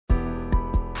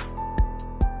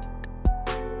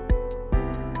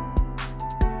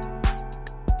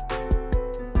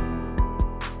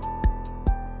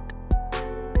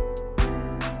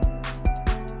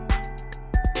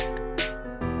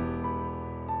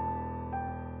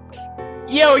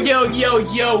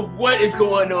Yo, what is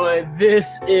going on?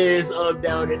 This is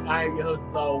Down and I am your host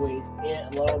as always.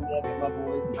 And along with my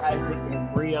boys Isaac and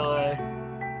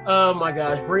Breon. Oh my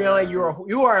gosh, Breon,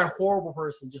 you are a horrible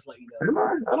person, just let you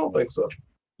know. I don't think so.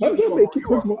 How does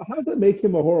that make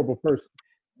him a horrible person?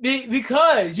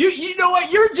 Because you know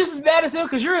what? You're just as bad as him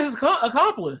because you're his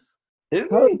accomplice. How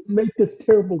does it make us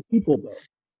terrible people though?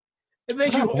 It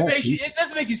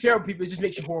doesn't make you terrible people, it just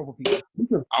makes you horrible people.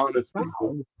 Honest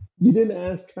people. You didn't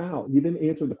ask how. You didn't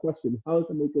answer the question. How does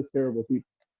it make us terrible people?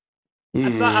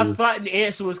 I thought the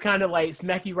answer was kind of like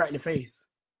smack you right in the face.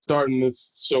 Starting to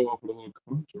show off a little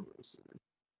controversy.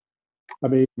 I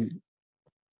mean,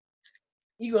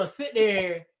 you're gonna sit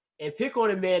there and pick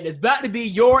on a man that's about to be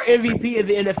your MVP of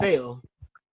the NFL.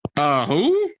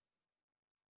 Who?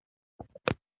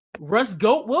 Russ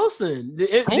Goat Wilson, the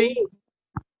MVP.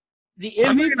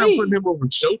 I think I'm putting him over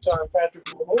Showtime, Patrick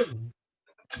Mahomes.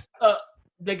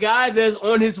 The guy that's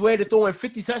on his way to throwing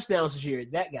 50 touchdowns this year.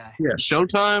 That guy. Yeah,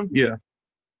 Showtime. Yeah.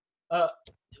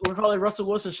 We're calling Russell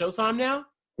Wilson Showtime now.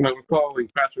 No, we're calling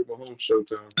Patrick Mahomes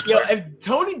Showtime. Yo, if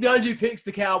Tony Dungy picks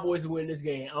the Cowboys to win this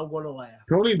game, I'm going to laugh.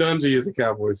 Tony Dungy is a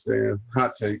Cowboys fan.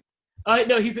 Hot take.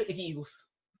 No, he picked the Eagles.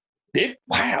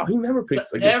 Wow, he never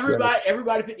picks.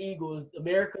 Everybody picked Eagles.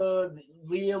 America,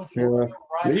 Liam, Florida,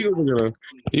 right? The Eagles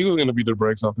are gonna beat the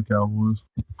brakes off the Cowboys.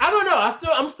 I don't know.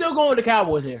 I'm still going with the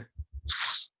Cowboys here.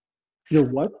 You're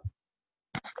what?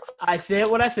 I said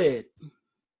what I said.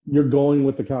 You're going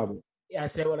with the Cowboys. Yeah, I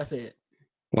said what I said.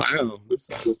 Wow, this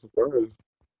is a surprise.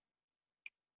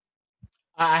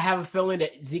 I have a feeling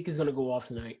that Zeke is gonna go off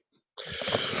tonight.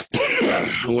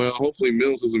 Well, hopefully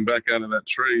Mills isn't back out of that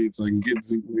trade so I can get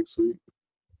Zeke next week.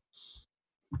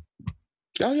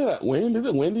 Y'all hear that wind? Is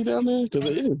it windy down there? Because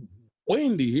it is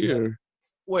windy here.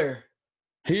 Where?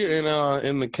 Here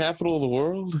in the capital of the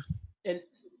world. And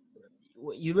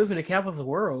you live in the capital of the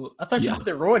world? I thought you lived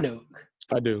in Roanoke.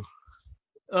 I do.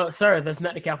 Sorry, that's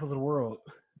not the capital of the world.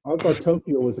 I thought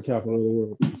Tokyo was the capital of the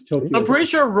world. I'm pretty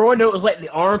sure Roanoke was like the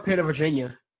armpit of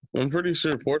Virginia. I'm pretty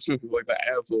sure Portsmouth is like the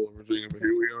asshole of Virginia, but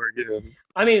here we are again.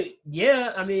 I mean,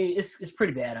 it's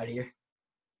pretty bad out here.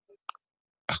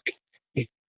 Okay.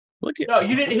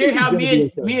 You didn't hear how me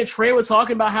and Trey were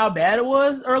talking about how bad it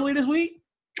was early this week?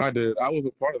 I did. I was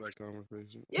a part of that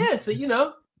conversation. Yeah, so you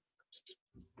know.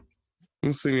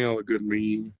 I'm sending y'all a good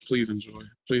meme. Please enjoy.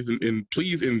 Please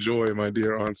enjoy, my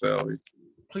dear Aunt Sally.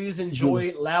 Please enjoy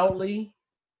it loudly.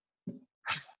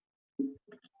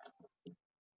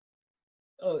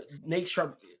 Nate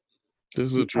Trump. This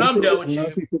is a true. I'm done with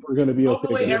you. We're going to be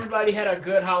Hopefully okay. Everybody had a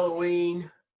good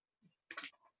Halloween.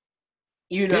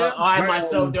 You know, I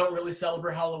myself don't really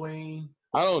celebrate Halloween.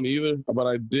 I don't either, but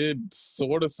I did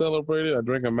sort of celebrate it. I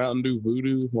drank a Mountain Dew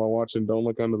Voodoo while watching Don't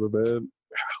Look Under the Bed.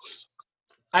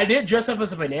 I did dress up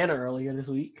as a banana earlier this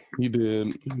week. You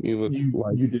did. You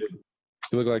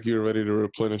look like you were ready to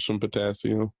replenish some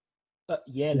potassium.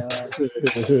 Yeah, no.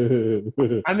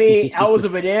 I mean, I was a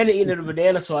banana eating a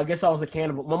banana, so I guess I was a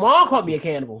cannibal. My mom called me a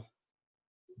cannibal.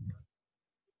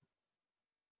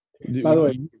 By the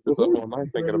way, that's all night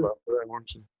thinking about that, weren't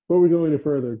you? Before we go any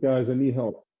further, guys, I need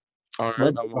help. All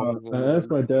right. I asked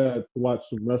my dad to watch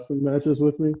some wrestling matches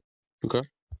with me. Okay.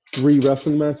 3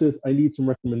 wrestling matches. I need some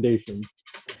recommendations.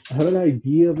 I have an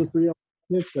idea of the 3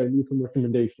 picks, but I need some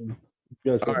recommendations.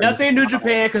 Nothing New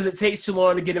Japan because it takes too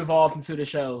long to get involved into the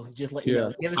show. Just let you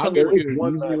know. Give us something.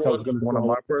 One of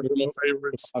my personal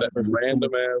favorites, that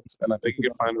random ass, and I think you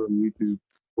can find it on YouTube.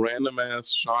 Random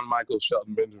ass Shawn Michaels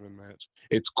Shelton Benjamin match.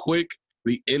 It's quick.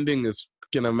 The ending is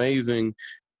fucking amazing,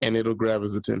 and it'll grab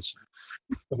his attention.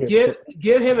 Okay.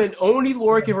 Give him an Oni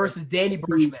Lorcan versus Danny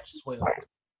Burch match as well.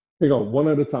 Here you go. One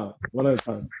at a time.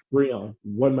 Breon,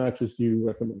 what matches do you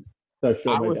recommend? I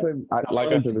would say, like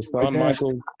I said, Shawn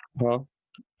Michaels. Huh?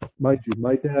 Mind you,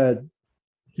 my dad,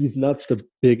 he's not the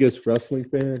biggest wrestling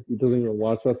fan. He doesn't even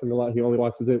watch wrestling a lot. He only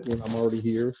watches it when I'm already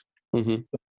here. Mm-hmm.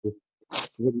 So,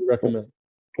 what do you recommend?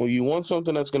 Well, you want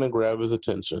something that's going to grab his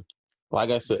attention.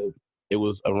 Like I said, it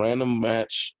was a random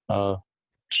match.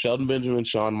 Shelton Benjamin,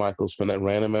 Shawn Michaels from that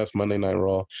random ass Monday Night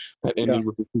Raw. That ended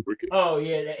with the super kick. Oh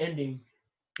yeah, the ending.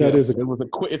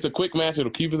 It's a quick match. It'll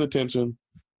keep his attention,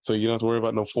 so you don't have to worry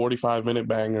about no 45-minute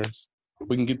bangers.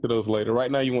 We can get to those later.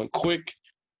 Right now, you want quick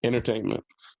entertainment.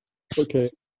 Okay,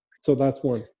 so that's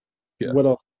one. Yeah. What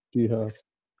else do you have?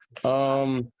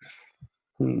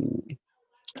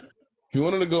 If you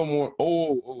wanted to go more,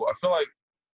 I feel like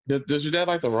does your dad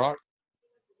like The Rock?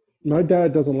 My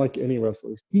dad doesn't like any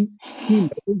wrestlers. He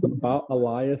knows about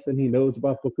Elias and he knows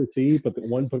about Booker T, but the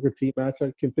one Booker T match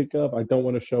I can think of, I don't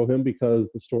want to show him because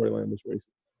the storyline was racist.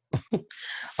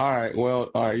 All right.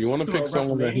 You want to pick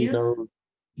someone that he knows.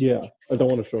 Yeah, I don't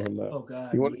want to show him that. Oh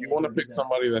God. You want to do pick that.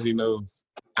 somebody that he knows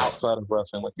outside of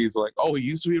wrestling. Like he's like, oh, he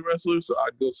used to be a wrestler, so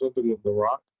I'd go something with The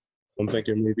Rock. I'm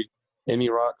thinking maybe any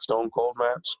Rock Stone Cold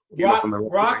match.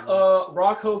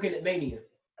 Rock Hogan at Mania.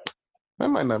 That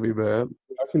might not be bad.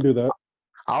 I can do that.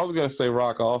 I was gonna say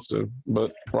Rock Austin,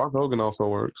 but Rock Hogan also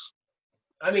works.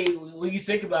 I mean, when you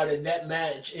think about it, that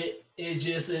match it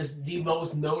just is the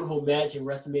most notable match in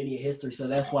WrestleMania history. So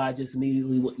that's why I just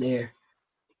immediately went there.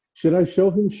 Should I show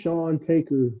him Shawn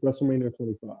Taker WrestleMania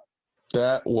 25?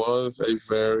 That was a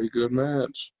very good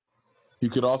match. You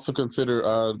could also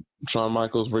consider Shawn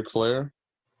Michaels, Ric Flair.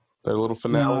 Their little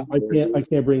finale. No, I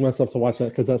can't bring myself to watch that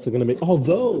because that's going to be.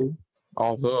 Although.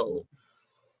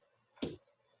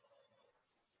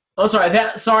 I'm sorry.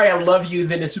 Sorry, I love you.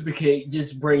 Then the super kick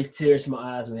just brings tears to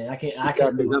my eyes, man. I can't.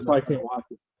 That's why I can't watch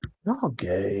it. Y'all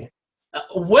gay.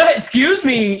 What? Excuse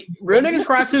me. Real niggas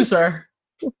cry too, sir.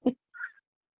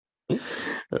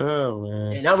 Oh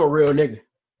man. And I'm a real nigga.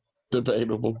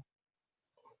 Debatable.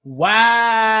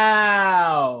 Wow.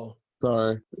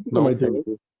 Sorry. No,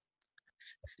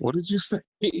 What did you say?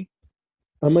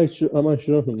 I might show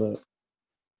him that.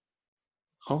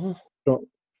 Oh.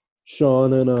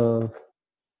 Shawn and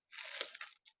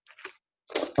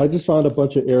I just found a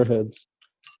bunch of airheads.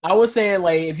 I was saying,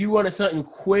 like, if you wanted something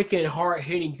quick and hard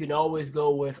hitting, you can always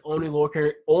go with Oney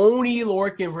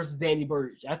Lorcan versus Danny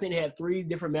Burch. I think they had 3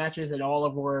 different matches, and all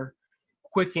of them were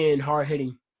quick and hard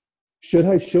hitting. Should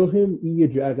I show him Ilya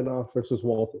Dragunov versus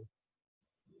Walter?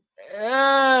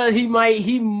 He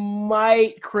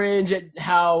might cringe at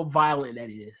how violent that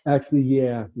is. Actually,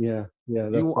 yeah.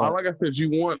 That's like I said,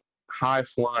 you want high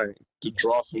flying to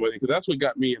draw somebody because that's what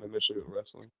got me in initially with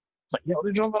wrestling. It's like, yo,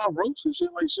 they're jumping on ropes and shit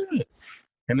like shit.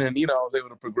 And then, I was able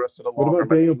to progress to the longer. What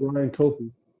about Daniel Bryan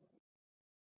Kofi?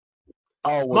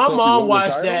 Oh, my mom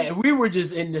watched that, and we were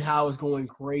just in the house going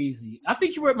crazy. I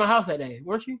think you were at my house that day,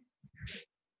 weren't you?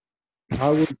 I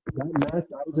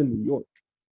was in New York.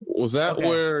 Was that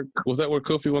where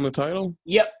Kofi won the title?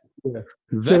 Yep. Yeah.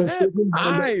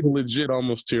 I legit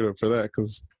almost teared up for that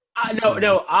because I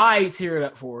teared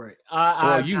up for it.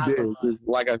 You did.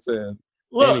 Like I said.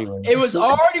 Look, anyway. It was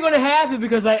already going to happen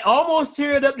because I almost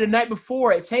teared up the night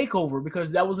before at TakeOver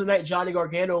because that was the night Johnny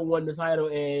Gargano won the title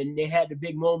and they had the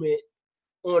big moment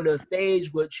on the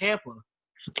stage with Ciampa.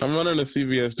 I'm running a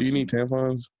CVS. Do you need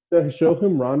tampons? Should I show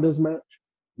him Ronda's match?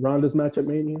 Ronda's match at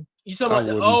Mania? You talking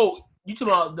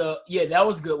about that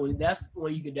was a good one. That's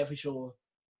one you could definitely show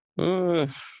him.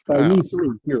 I need 3.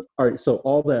 Here. All right, so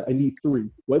all that. I need 3.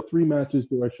 What 3 matches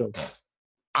do I show?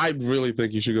 I really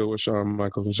think you should go with Shawn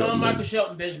Michaels and Shelton Benjamin.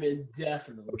 Shelton Benjamin,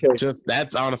 definitely. Okay.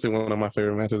 That's honestly one of my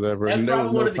favorite matches ever. That's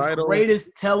probably one of the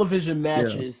greatest television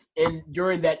matches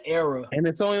during that era. And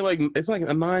it's only like a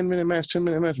 9-minute match,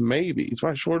 10-minute match, maybe. It's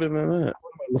probably shorter than that.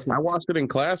 I watched it in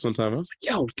class one time. I was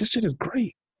like, yo, this shit is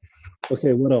great.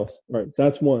 Okay, what else? All right,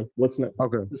 that's one. What's next?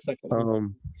 Okay.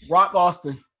 Rock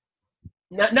Austin.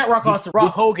 Not Rock Austin,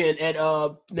 Rock Hogan at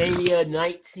Mania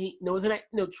 19. No, was it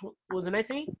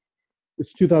 19?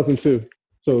 It's 2002,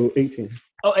 so 18.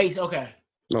 Oh, 8. Okay.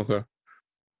 Okay.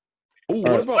 Ooh,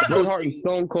 what about Bret Hart and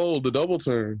Stone Cold, the double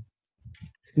turn?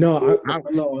 No, I'm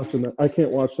not watching that. I can't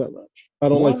watch that match. I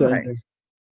don't like the ending.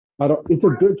 It's a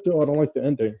good show. I don't like the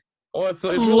ending. Oh, it's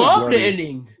really love the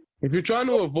ending. If you're trying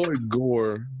to avoid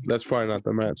gore, that's probably not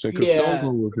the match. Because Stone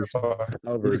Cold was just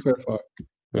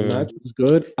The match was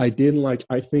good. I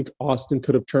think Austin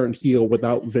could have turned heel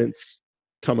without Vince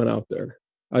coming out there.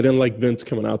 I didn't like Vince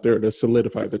coming out there to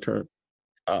solidify the turn.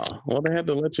 Oh, well, they had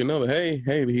to let you know that,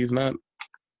 hey, he's not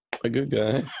a good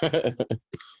guy.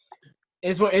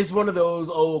 It's one of those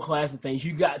old classic things.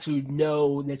 You got to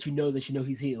know that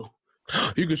he's heel.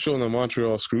 You could show him the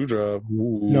Montreal Screwdriver.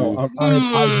 Ooh. No, I've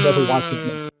never watched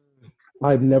it.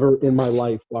 I've never in my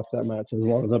life watched that match as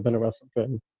long as I've been a wrestling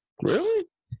fan. Really?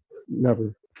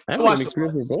 Never. I had an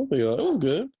experience with both of y'all. It was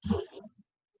good. I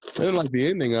didn't like the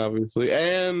ending, obviously.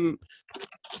 And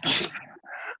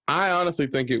I honestly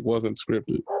think it wasn't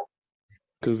scripted.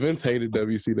 Because Vince hated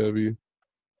WCW.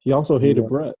 He also hated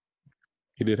Bret.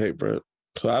 He did hate Bret.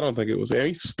 So I don't think it was.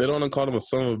 He spit on him, called him a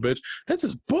son of a bitch. This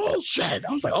is bullshit.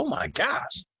 I was like, oh my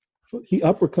gosh. He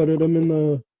uppercutted him in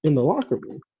the locker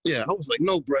room. Yeah, I was like,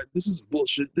 no, Bret, this is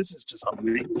bullshit. This is just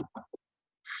amazing.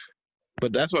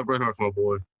 But that's why Bret Hart's my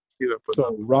boy.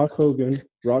 So Rock Hogan,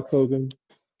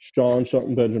 Shawn,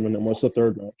 Shelton Benjamin, and what's the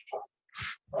third match?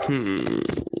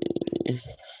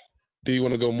 Do you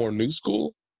want to go more new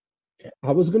school?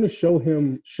 I was going to show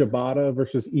him Shibata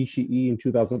versus Ishii in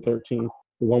 2013,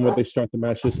 the one where they start the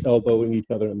match just elbowing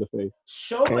each other in the face.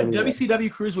 Show him a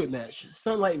WCW Cruiserweight match.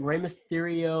 Something like Rey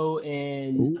Mysterio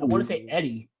and I want to say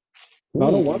Eddie. I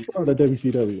don't watch a lot of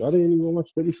WCW. I didn't even watch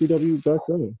WCW back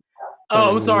then.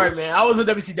 Oh, I'm sorry, man. I was a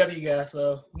WCW guy,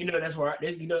 so that's where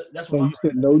that's So where. you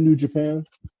said no New Japan?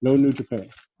 No New Japan.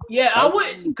 Yeah, I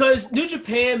wouldn't, because New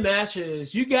Japan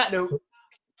matches, you got to.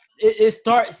 It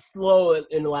starts slow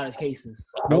in a lot of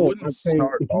cases. No, I'm saying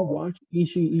if you watch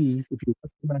Ishii, if you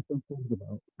watch the match I'm talking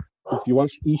about, if you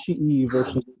watch Ishii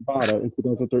versus Bada in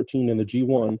 2013 in the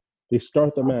G1, they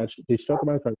start the match by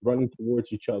running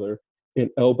towards each other and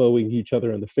elbowing each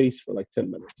other in the face for like 10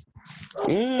 minutes.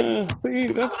 Yeah, see,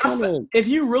 that's kind of. If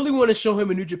you really want to show him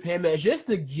a New Japan match, just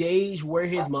to gauge where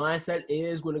his mindset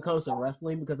is when it comes to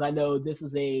wrestling, because I know this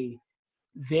is a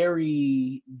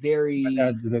very, very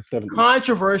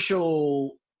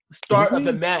controversial start of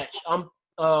the match. I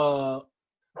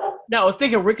was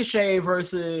thinking Ricochet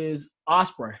versus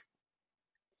Ospreay.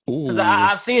 Because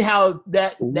I've seen how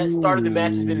that start of the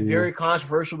match has been very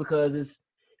controversial, because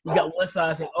you got one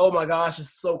side saying, "Oh my gosh,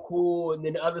 it's so cool," and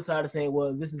then the other side is saying,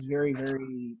 "Well, this is very,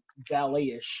 very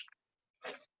ballet-ish."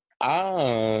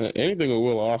 Anything with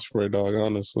Will Ospreay, dog.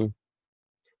 Honestly,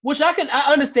 which I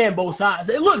understand both sides.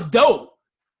 It looks dope,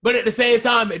 but at the same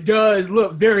time, it does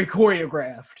look very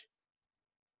choreographed.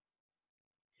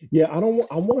 Yeah, I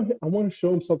want to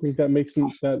show him something that makes him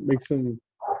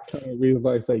kind of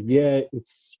realize that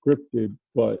it's scripted,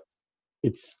 but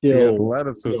it's still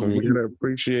athleticism. You gotta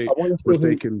appreciate what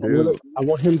they can do. I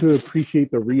want him to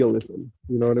appreciate the realism.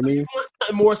 You know what I mean? You want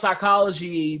something more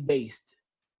psychology based.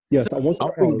 Yes, I want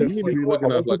something that's like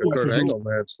looking at like a Kurt Angle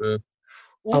match.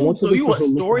 So you want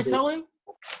storytelling?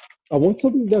 I want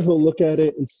something that he'll look at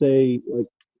it and say, like,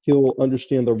 he'll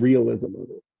understand the realism of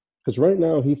it. Because right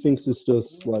now he thinks it's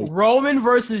just like Roman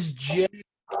versus Jay,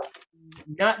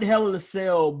 not the Hell in a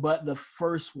Cell, but the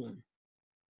first one.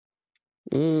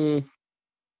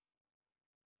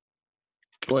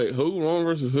 Wait, who? Roman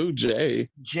versus who? Jay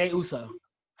Uso.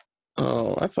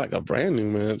 Oh, that's like a brand new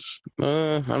match.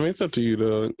 I mean, it's up to you,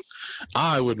 though.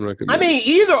 I wouldn't recommend. I mean,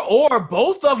 either or.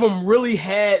 Both of them really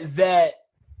had that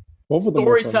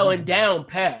storytelling down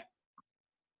pat.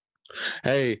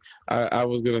 Hey, I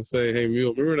was gonna say, hey,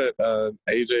 Mule, remember that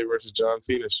AJ versus John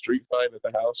Cena street fight at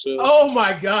the house show? Oh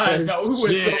my gosh, we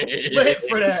were so lit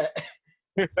for that.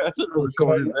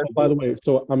 By the way,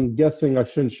 so I'm guessing I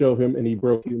shouldn't show him any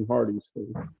Broken Hardys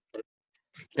thing.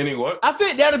 Any what? I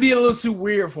think that'd be a little too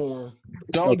weird for him.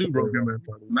 Don't do Broken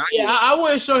Man. I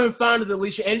wouldn't show him Founder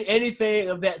Deletion and anything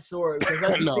of that sort, because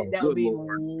I just think that would be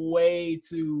way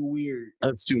too weird.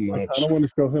 That's too much.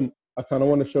 I kind of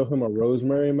want to show him a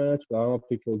Rosemary match, but I don't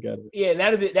think he'll get it. Yeah,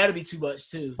 that'd be too much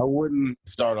too. I wouldn't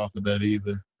start off with that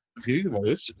either.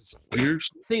 This is weird.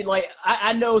 See, like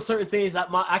I know certain things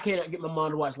I cannot get my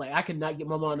mom to watch. Like I cannot get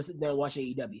my mom to sit down and watch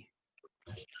AEW.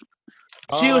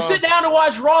 She will sit down and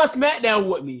watch Raw and SmackDown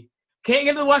with me. Can't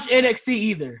get her to watch NXT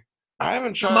either. I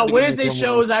haven't tried my Wednesday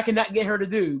shows. I cannot get her to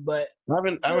do, but I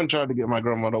haven't tried to get my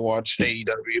grandma to watch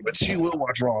AEW, but she will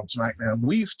watch Raw and SmackDown.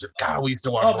 We used to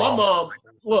watch Raw. My mom.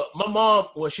 Look, my mom.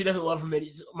 Well, she doesn't love him.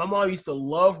 My mom used to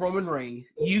love Roman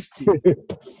Reigns. Used to.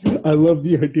 I love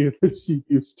the idea that she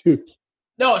used to.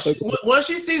 No, once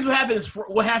she sees what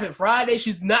happened Friday,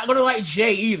 she's not gonna like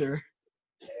Jay either.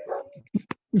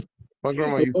 My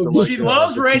grandma used to like. She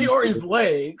loves Randy Orton's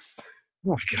legs.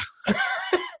 Oh my god.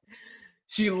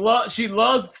 She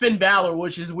loves Finn Balor,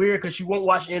 which is weird because she won't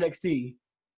watch NXT.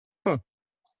 Huh.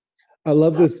 I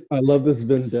love this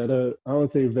vendetta. I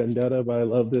don't say vendetta, but I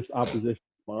love this opposition.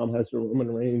 Mom has to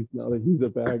Roman Reigns now that he's a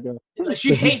bad guy.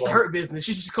 She hates the Hurt Business.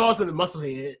 She just calls them the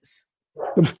Muscleheads.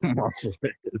 The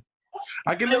Muscleheads.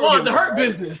 I can never get the Hurt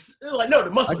Business. They're like, no, the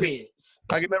Muscleheads.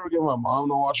 I can never get my mom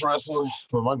to watch wrestling,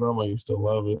 but my grandma used to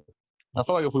love it. I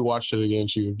feel like if we watched it again,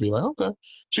 she would be like, okay.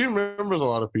 She remembers a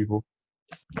lot of people.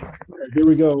 Here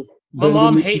we go. My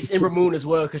mom hates Ember Moon as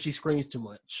well because she screams too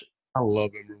much. I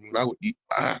love Ember Moon. I would eat.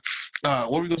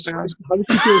 What were we gonna say? How did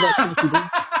you feel about Chelsea?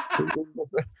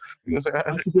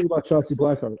 How did you feel about Chelsea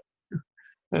Blackheart?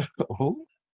 Who?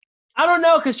 I don't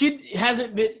know, because she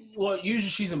hasn't been. Well, usually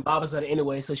she's in Bible study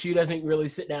anyway, so she doesn't really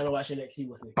sit down and watch NXT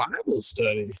with me. Bible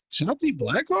study. Shotzi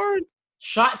Blackheart.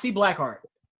 Shotzi Blackheart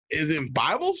is in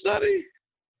Bible study.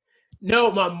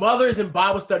 No, my mother's in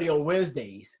Bible study on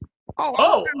Wednesdays.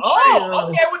 Okay,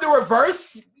 with the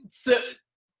reverse.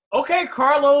 Okay,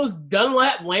 Carlos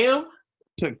Dunlap Lamb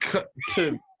to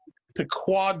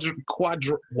quadra.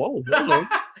 Whoa.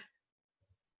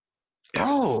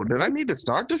 Oh, did I need to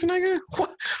start this nigga? What?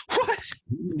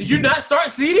 Did you not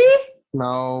start CD?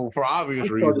 No, for obvious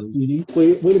reasons.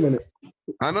 Wait a minute.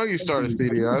 I know you started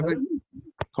CD. I think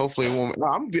hopefully it won't.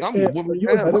 I'm whooping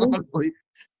your ass, honestly.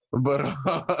 But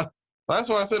that's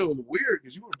why I said it was weird,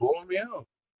 because you were blowing me out.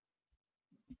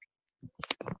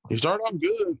 He started off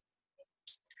good.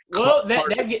 Well,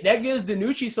 that gives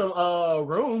Danucci some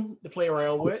room to play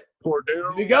around with. Poor Here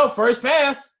Daryl. we go. First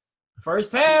pass.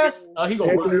 Oh, he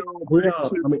gonna run.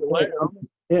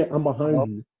 I'm behind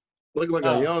you. Looking like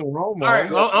a young Romo. All right,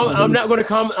 I'm not going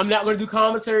to I'm not going to do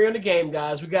commentary on the game,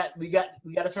 guys. We got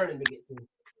a tournament to get to.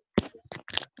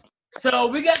 So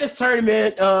we got this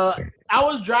tournament. I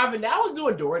was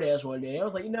doing DoorDash one day. I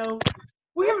was like,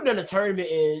 we haven't done a tournament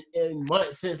in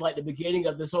months since like the beginning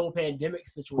of this whole pandemic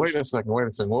situation. Wait a second.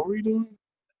 What were you doing?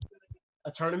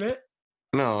 A tournament?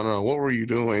 No. What were you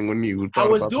doing when you? I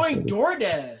was doing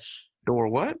DoorDash. Door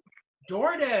what?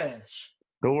 DoorDash.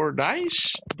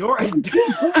 DoorDash. DoorDash.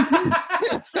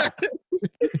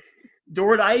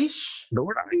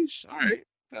 DoorDash. All right.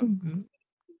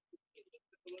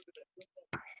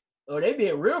 Oh, they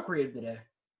being real creative today.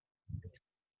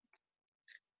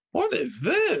 What is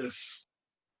this?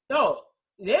 No,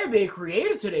 they're being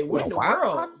creative today. What in the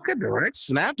world? Good direct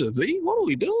snap to Z. What are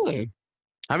we doing?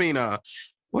 I mean,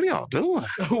 what are y'all doing?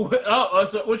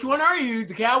 So which one are you?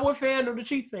 The Cowboy fan or the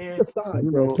Chiefs fan? Pick a side,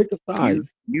 bro. Pick a side.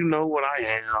 You know what I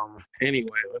am.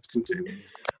 Anyway, let's continue.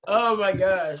 Oh my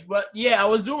gosh. But yeah, I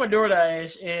was doing my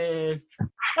DoorDash and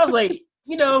I was like,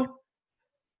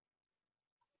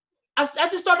 I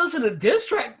just started listening to diss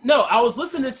track. No, I was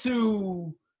listening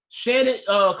to Shannon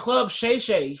Club Shay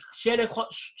Shay. Shannon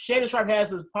Sharp has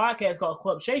his podcast called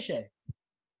Club Shay Shay.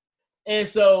 And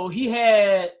so he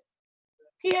had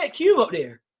Cube up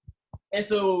there. And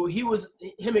so him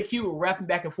and Cube were rapping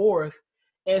back and forth.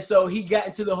 And so he got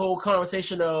into the whole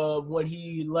conversation of when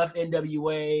he left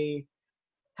NWA,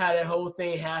 how that whole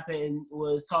thing happened,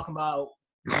 was talking about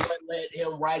what led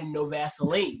him riding No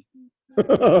Vaseline.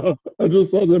 I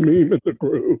just saw the meme in the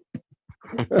group.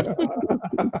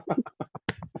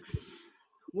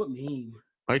 What meme?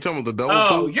 Are you talking about the double?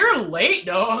 Oh, you're late,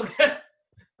 dog.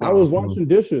 I was washing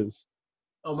dishes.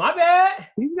 Oh, my bad.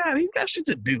 He got shit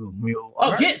to do, Will.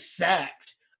 Oh, get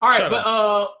sacked. All right,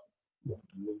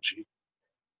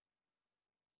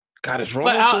 God, it's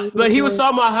wrong. But he was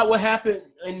talking about what happened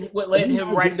and what led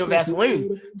him writing No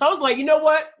Vaseline. So I was like, you know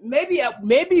what? Maybe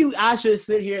I should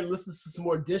sit here and listen to some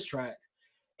more diss tracks.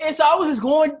 And so I was just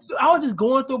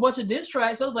going through a bunch of diss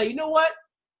tracks. So I was like, you know what?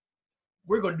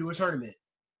 We're going to do a tournament.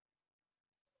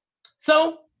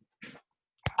 So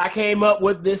I came up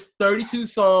with this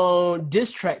 32-song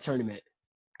diss track tournament.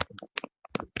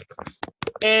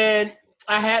 And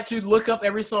I had to look up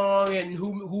every song and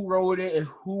who wrote it and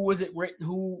who was it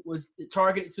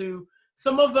targeted to.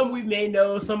 Some of them we may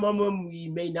know, some of them we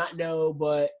may not know,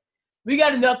 but we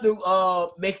got enough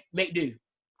to make do.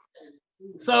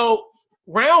 So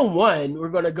round one, we're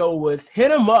gonna go with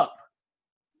 "Hit 'Em Up"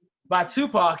 by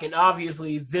Tupac, and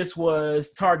obviously this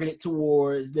was targeted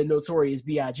towards the Notorious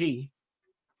B.I.G.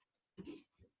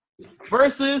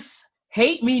 versus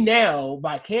 "Hate Me Now"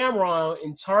 by Cameron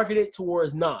and targeted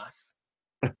towards Nas.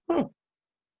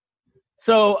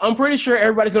 So I'm pretty sure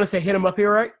everybody's gonna say "Hit 'Em Up"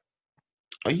 here, right?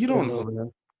 You don't know,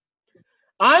 man.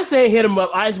 I'm saying "Hit 'Em Up."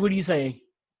 Ice, what are you saying?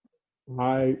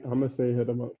 I'm gonna say "Hit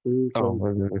 'Em Up" too.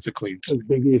 It's a clean.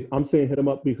 I'm saying "Hit 'Em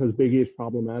Up" because Biggie is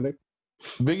problematic.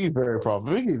 Biggie's very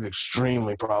problematic. Biggie's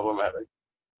extremely problematic.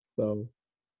 So,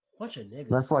 bunch of niggas.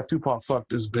 That's why Tupac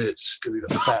fucked his bitch because he's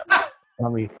a fat man. I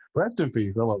mean, rest in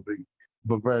peace. I love Biggie,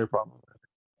 but very problematic.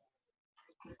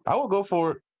 I will go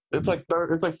for it. It's like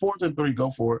third. It's like 4-3.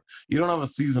 Go for it. You don't have a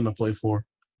season to play for.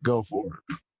 Go for it.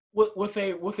 With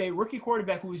a rookie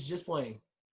quarterback who is just playing.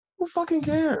 Who fucking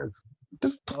cares?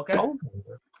 Just okay. Go.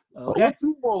 Okay. What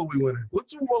Super Bowl are we winning? What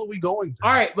Super Bowl are we going to?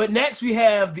 All right, but next we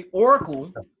have the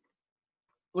Oracle,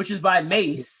 which is by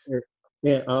Mace.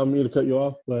 Yeah, I don't mean to cut you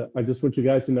off, but I just want you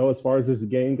guys to know, as far as this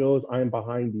game goes, I am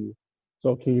behind you.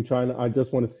 So can you try? I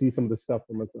just want to see some of the stuff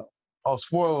for myself. Oh,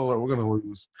 spoiler alert! We're gonna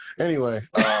lose. Anyway,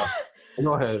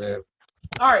 go ahead, man.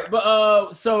 All right,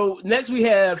 but so next we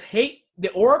have "Hate the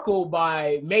Oracle"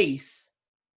 by Mace,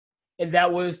 and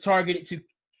that was targeted to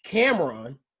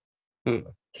Cameron.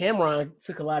 Cameron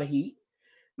took a lot of heat.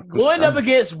 Going up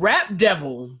against Rap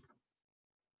Devil.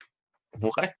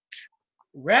 What?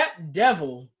 Rap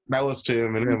Devil. That was to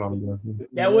Eminem. I'm guessing.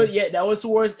 That was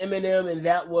towards Eminem, and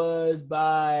that was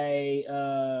by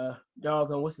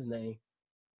doggone, what's his name?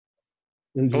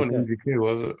 MGK,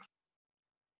 was it?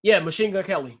 Yeah, Machine Gun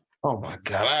Kelly. Oh my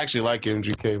God, I actually like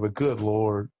MGK, but good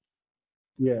Lord.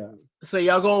 Yeah. So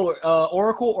y'all going with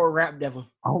Oracle or Rap Devil?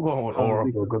 I'm going with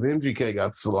Oracle because MGK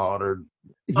got slaughtered.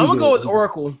 I'm gonna go with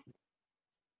Oracle.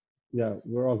 Yeah,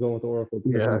 we're all going with Oracle.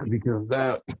 Yeah, because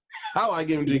that I like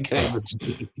MGK, but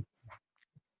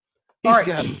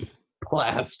he got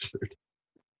plastered.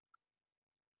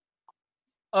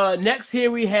 Next here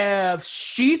we have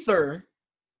Sheether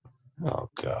Oh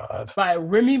God. by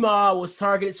Remy Ma was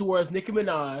targeted towards Nicki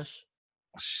Minaj.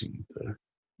 Sheether.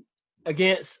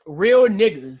 Against Real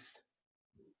Niggas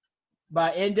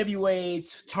by NWA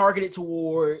targeted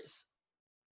towards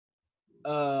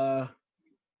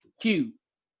Q.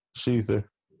 Sheether.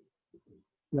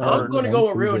 I'm going to go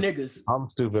with Real Niggas. I'm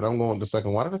stupid. I'm going with the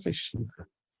second. Why did I say Sheether?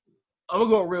 I'm going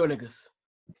to go with Real Niggas.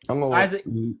 I'm going Isaac.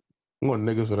 I'm going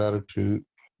niggas with attitude.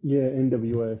 Yeah,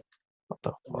 NWA. What the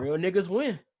fuck? Real Niggas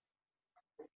win.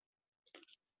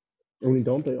 I mean,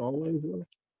 don't they always win?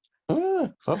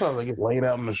 Sometimes they get laid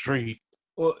out in the street.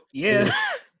 Well, yeah.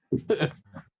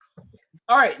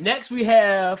 All right, next we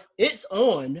have It's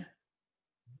On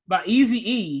by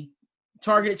Eazy-E,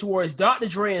 targeted towards Dr.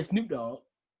 Dre and Snoop Dogg.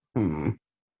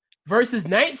 Versus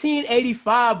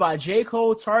 1985 by J.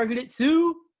 Cole, targeted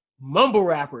to mumble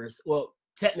rappers. Well,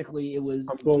 technically it was...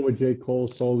 I'm going with J. Cole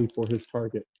solely for his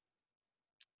target.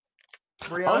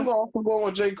 I'm also going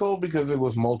with J. Cole because it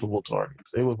was multiple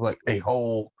targets. It was like a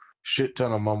whole shit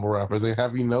ton of mumble rappers. And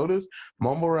have you noticed,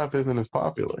 mumble rap isn't as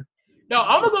popular? No,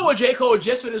 I'm gonna go with J. Cole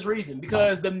just for this reason,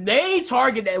 because the main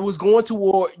target that was going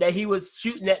toward that he was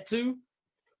shooting at too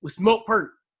was Smoke Perp.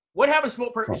 What happened to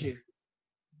Smoke Perp this year?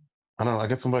 I don't know. I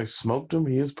guess somebody smoked him.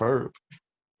 He is perp.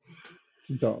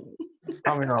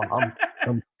 I mean,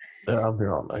 I'm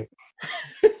here all night.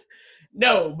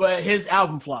 No, but his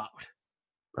album flopped.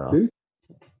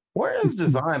 Where is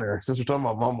Designer? Since we're talking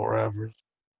about mumble rappers,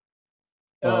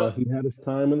 he had his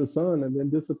time in the sun and then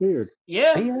disappeared.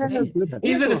 Yeah,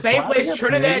 he's in the same place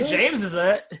Trinidad James is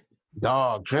at.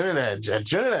 Dog, Trinidad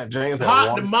James.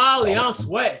 Hot tamale on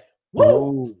sweat.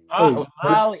 Woo! Hot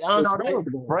tamale on sweat.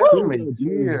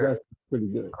 That's pretty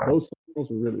good. Those songs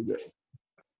were really good.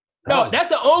 No, that's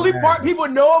the only part people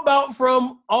know about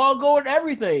from All Gold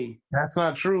Everything. That's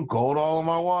not true. Gold all on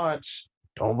my watch.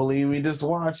 Don't believe me, just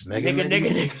watch.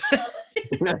 Nigga.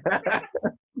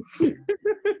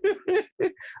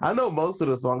 I know most of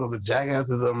the songs. The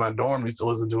Jackasses in my dorm used to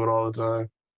listen to it all the time.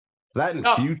 That in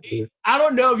Future. I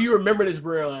don't know if you remember this,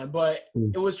 Brian, but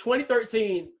it was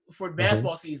 2013 for the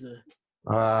basketball season.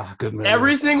 Good man.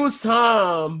 Every single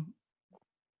time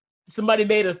somebody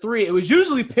made a three, it was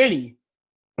usually Penny.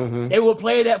 They would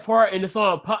play that part in the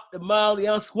song "Pop the Molly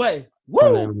on Sway."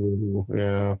 Woo!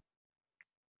 Yeah.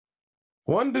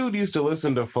 One dude used to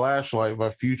listen to Flashlight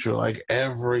by Future like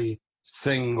every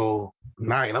single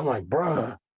night. I'm like,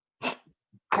 bruh,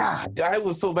 God, I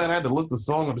was so bad I had to look the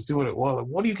song up to see what it was. Like,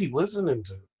 what do you keep listening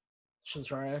to? Some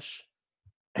trash.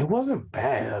 It wasn't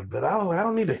bad, but I was like, I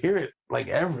don't need to hear it like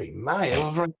every night. It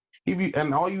was like,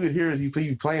 and all you would hear is you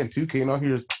playing 2K, and all you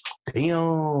hear is,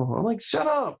 damn. I'm like, shut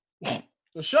up.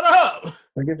 Shut up.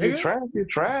 Like, if you're trash, you're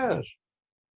trash.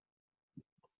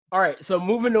 All right, so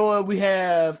moving on, we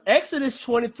have Exodus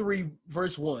 23,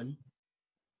 verse 1.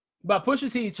 By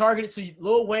Pusha T, targeted to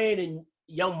Lil Wayne and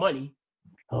Young Money.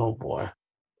 Oh, boy.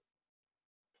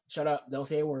 Shut up. Don't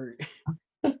say a word.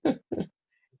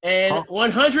 And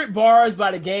 100 bars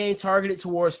by The Game, targeted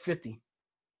towards 50.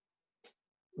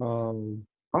 I'm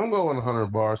going 100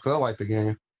 bars because I like The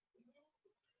Game.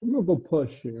 I'm going to go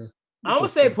Push here. I'm going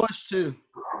to say Push, too.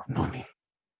 Money.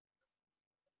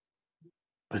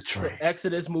 Betray.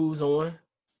 Exodus moves on.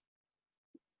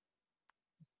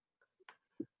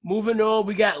 Moving on,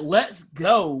 we got Let's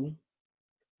Go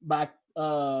by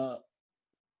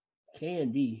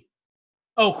K&D.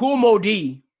 Oh, Kool Moe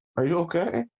Dee. Are you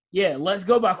okay? Yeah, Let's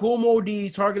Go by Kool Moe Dee,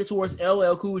 targeted towards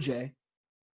LL Cool J.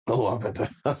 Oh, I bet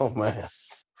that. Oh, man.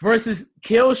 Versus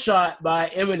Kill Shot by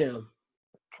Eminem.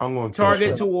 I'm going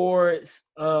targeted towards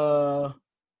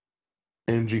MGK.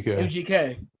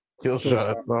 Kill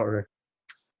Shot. Sorry.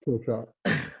 Kill Shot.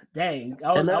 Dang.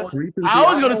 I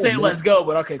was going to say Let's Go,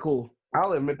 but okay, cool.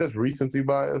 I'll admit that's recency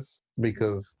bias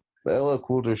because the LL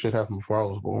Cool J shit happened before I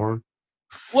was born.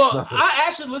 Well, I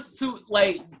actually listened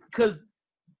to, because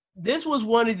this was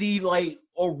one of the,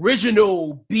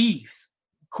 original beefs.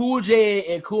 Cool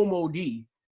J and Kool Moe Dee.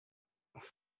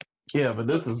 Yeah, but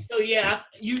this is... So, yeah,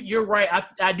 you're right.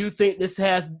 I do think this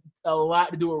has a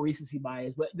lot to do with recency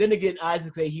bias. But then again,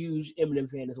 Isaac's a huge Eminem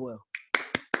fan as well.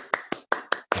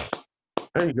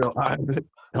 There you go, Isaac.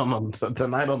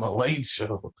 Tonight on The Late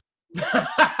Show. Shut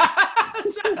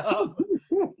up.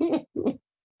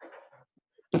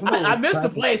 I missed the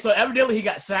play, so evidently he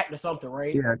got sacked or something,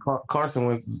 right? Yeah, Carson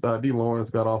Wentz, D. Lawrence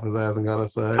got off his ass and got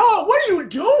us sacked. Oh, what are you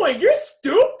doing? You're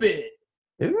stupid.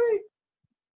 Is he?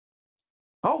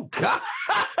 Oh, God.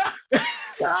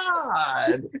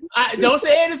 God. Don't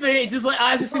say anything. Just let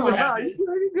Isaac see what happens. You're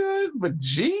pretty good, but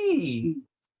gee.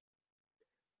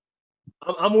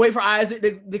 I'm going to wait for Isaac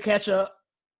to catch up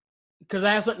because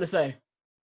I have something to say.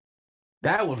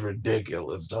 That was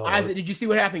ridiculous, dog. Isaac, did you see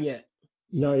what happened yet?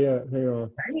 Not yet. Hang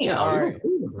on. Damn. All right.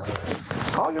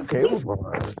 Call your cable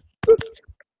provider.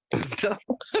 tell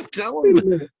Wait a him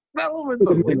minute. it's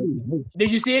a lead.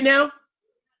 Did you see it now?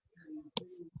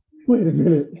 Wait a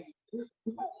minute.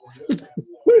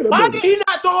 Why did he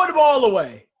not throw the ball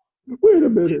away? Wait a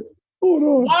minute. Hold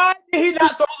on. Why did he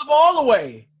not throw the ball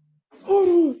away? Hold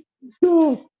on.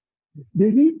 No.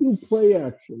 Did he do play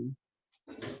action?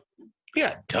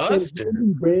 Yeah, And dusted. then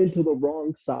he ran to the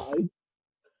wrong side?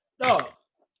 No.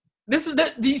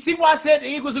 Do you see why I said the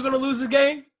Eagles are going to lose this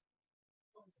game?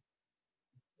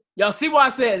 Y'all see why I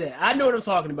said that? I know what I'm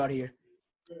talking about here.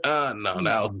 No,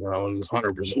 that was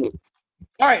 100%.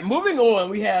 All right, moving on.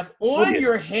 We have on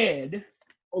your head.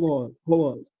 Hold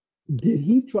on. Did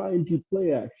he try and do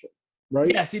play action? Right?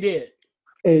 Yes, he did.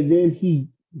 And then he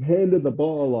handed the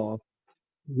ball off.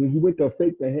 When he went to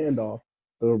fake the handoff,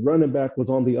 the running back was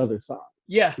on the other side.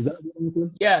 Yes. Is that what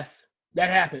happened? Yes, that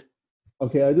happened.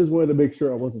 Okay, I just wanted to make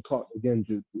sure I wasn't caught again,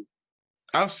 Jutsu.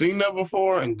 I've seen that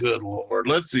before, and good lord,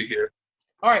 let's see here.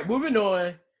 All right, moving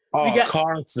on. Oh, got-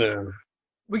 Carson.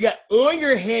 We got On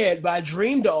Your Head by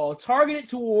Dream Doll, targeted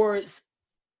towards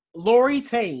Lori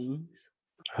Tames.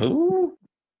 Who?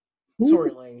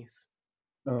 Tory Lanez.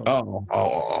 Oh.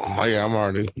 Oh, yeah, I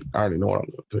already know what I'm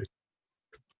gonna pick.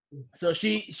 So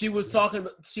she was talking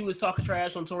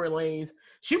trash on Tory Lanez.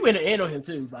 She went in on him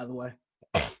too, by the way.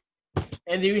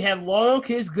 And then we have Long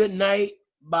Kiss Goodnight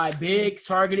by Big,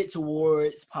 targeted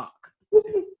towards Pac.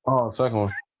 Oh, second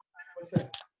one.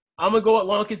 I'm gonna go with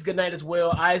Long Kiss Goodnight as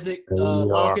well. Isaac,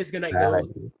 Long Kiss Goodnight go.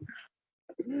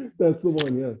 That's the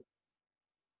one, yes.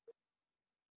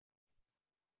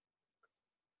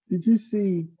 Did you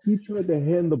see he tried to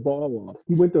hand the ball off?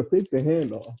 He went to fake the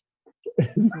handoff.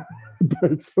 And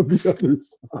Burns on the other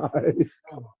side.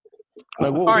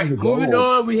 All right, moving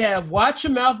on. We have Watch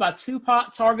Your Mouth by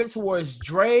Tupac, targeted towards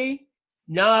Dre,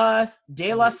 Nas,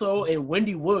 De La Soul, and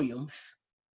Wendy Williams.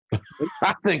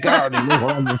 I think I already know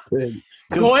what I'm gonna pick.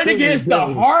 Going against The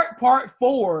Heart Part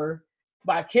 4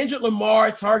 by Kendrick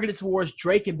Lamar, targeted towards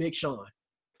Drake and Big Sean.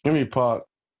 Give me Pac.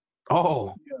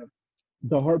 Oh,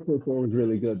 The Heart Part 4 was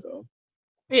really good, though.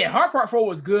 Yeah, Heart Part 4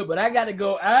 was good, but I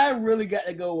really got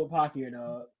to go with Pac here,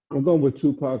 dog. I'm going with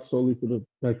Tupac solely for the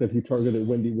fact that he targeted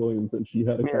Wendy Williams and she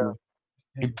had a camera.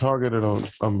 he targeted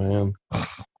a man.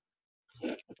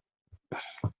 You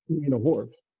mean a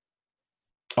horse?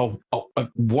 Oh,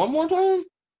 one more time?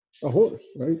 A horse,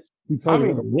 right? He I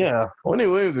targeted mean, yeah. Wendy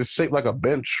Williams is shaped like a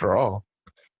bench straw.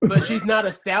 But she's not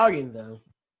a stallion, though.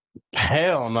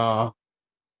 Hell nah.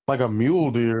 Like a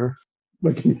mule deer.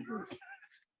 like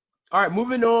All right,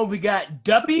 moving on. We got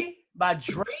Duppy by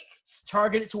Drake,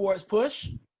 targeted towards Push,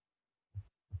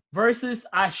 versus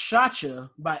I Shot Ya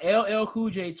by LL Cool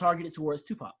J, targeted towards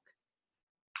Tupac.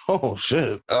 Oh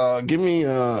shit. Give me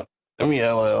LL.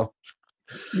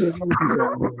 Yeah,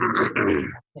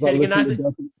 Say it again, Isaac.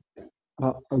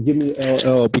 Give me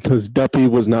LL because Duppy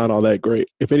was not all that great.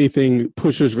 If anything,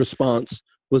 Push's response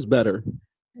was better.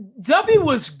 Duppy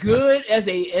was good as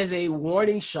a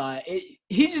warning shot.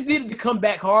 He just needed to come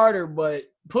back harder, but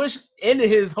Push ended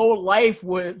his whole life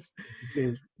with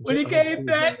when he came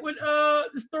back with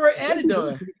the story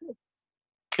Adidon.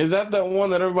 Is that one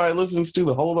that everybody listens to?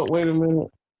 The hold up, wait a minute.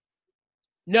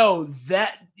 No,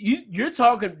 that you're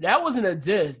talking. That wasn't a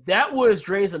diss. That was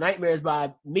Dreams and Nightmares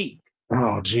by Meek.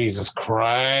 Oh Jesus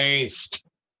Christ!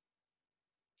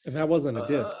 And that wasn't a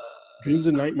diss. Dreams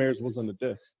and Nightmares wasn't a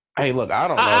diss. Hey, look, I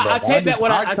don't know. I take back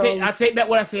what I take back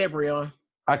what I said, Breon.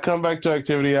 I come back to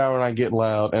activity hour and I get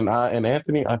loud, and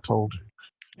Anthony, I told you.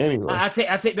 Anyway, I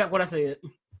take back what I said.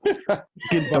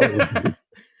 get done.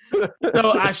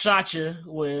 So I Shot Ya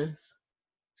wins.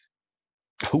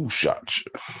 Who shot you?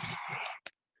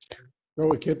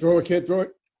 Throw it, kid. Throw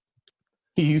it.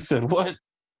 You said what?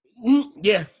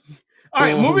 Yeah. All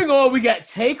right, moving on. We got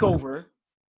Takeover.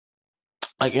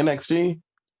 Like NXT?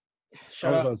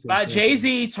 Shut up. By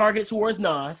Jay-Z, targeted towards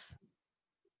Nas.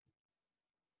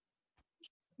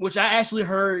 Which I actually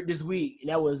heard this week. And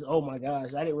that was, oh my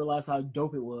gosh, I didn't realize how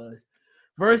dope it was.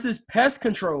 Versus Pest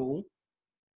Control.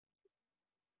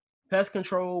 Pest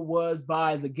Control was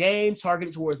by The Game,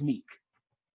 targeted towards Meek.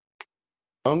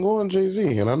 I'm going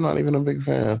Jay-Z, and I'm not even a big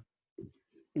fan.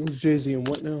 It was Jay-Z and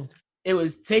what now? It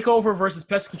was Takeover versus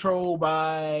Pest Control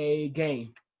by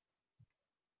Game.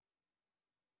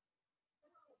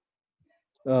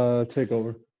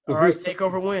 Takeover. All right,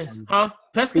 Takeover wins. Huh?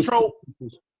 Pest Control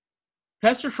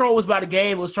was by The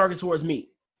Game. It was targeted towards Meek.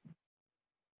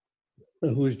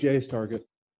 Who's Jay's target?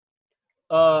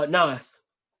 Nas.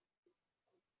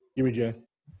 Give me Jay.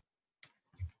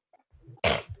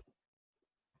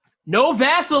 No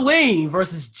Vaseline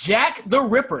versus Jack the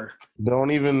Ripper.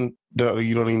 Don't even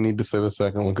You don't even need to say the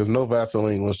second one because no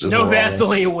Vaseline was just No wrong.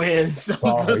 Vaseline wins.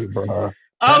 Sorry, bro.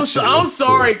 I'm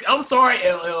sorry. I'm sorry,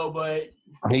 LL, but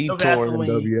He no tore Vaseline.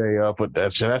 NWA up with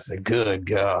that shit. I said, good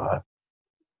God.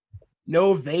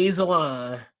 No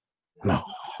Vaseline. No.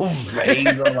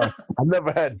 Vaseline. I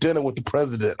never had dinner with the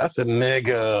president. I said,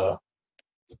 nigga.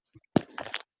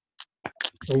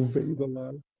 Oh,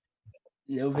 Vaseline.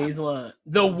 No Vaseline.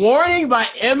 The Warning by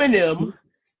Eminem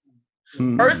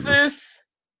versus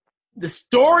The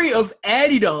Story of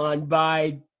Adidon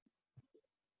by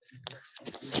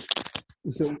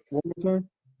Is it one more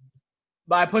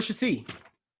time? Pusha T.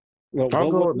 No, I'll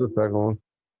what, go what, with the second one.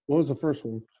 what was the first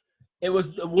one? It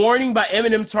was The Warning by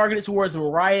Eminem targeted towards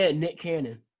Mariah and Nick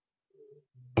Cannon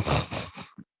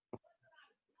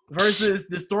versus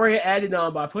The Story of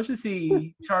Adidon by Pusha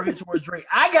T targeted towards Drake.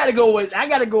 I gotta go with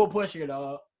Pusha,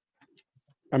 dog.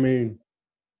 I mean,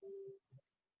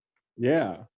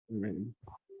 yeah. I mean,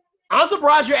 I'm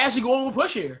surprised you're actually going with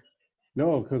Push here.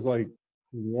 no, because like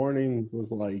Warning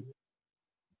was like,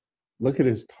 look at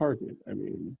his target. I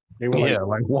mean, they were Yeah,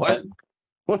 like what?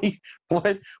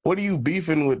 What are you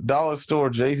beefing with Dollar Store,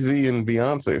 Jay-Z, and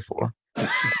Beyonce for?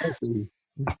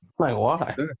 Like,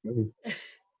 why?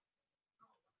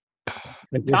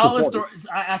 Like, Dollar Store.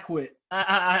 I quit.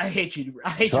 I hate you. I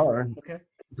hate Sorry. you. Okay.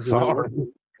 Sorry.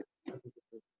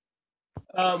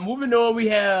 Moving on, we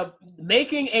have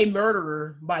Making a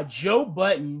Murderer by Joe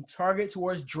Budden, target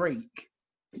towards Drake,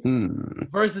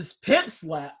 versus Pimp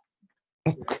Slap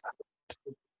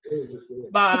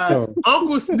by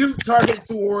Uncle Snoop, target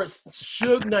towards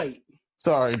Suge Knight.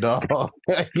 Sorry, dog.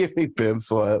 Give me Pimp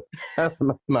Slap. That's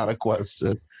not a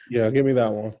question. Yeah, give me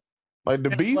that one. Like the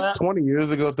Pimp beefs Slap. 20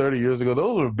 years ago, 30 years ago,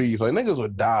 those were beefs. Like niggas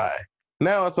would die.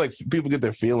 Now it's like people get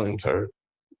their feelings hurt.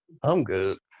 I'm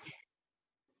good.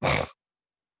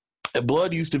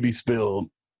 Blood used to be spilled.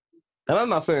 And I'm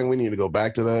not saying we need to go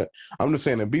back to that. I'm just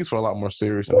saying the beefs were a lot more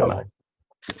serious than tonight.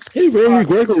 Hey, Randy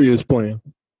Gregory is playing.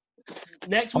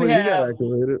 Next, Oh, we you got have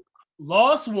activated.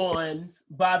 Lost Ones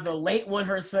by the late one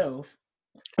herself.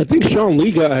 I think Sean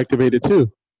Lee got activated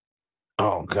too.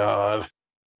 Oh God.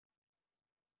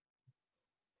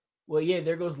 Well, yeah,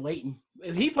 there goes Leighton.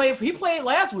 He played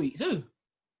last week too.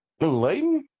 Who,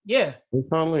 Leighton? Yeah.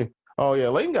 Oh yeah,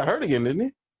 Leighton got hurt again, didn't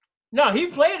he? No, he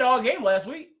played all game last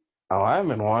week. Oh, I haven't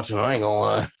been watching. I ain't gonna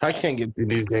lie. I can't get through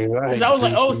these games. Because I was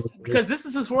like, oh, because this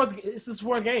is his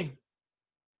fourth game.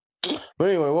 But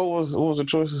anyway, what was the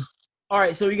choices? All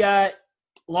right, so we got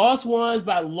Lost Ones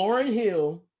by Lauryn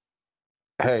Hill,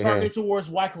 Hey, targeted towards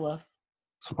Wyclef.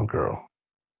 it's my girl.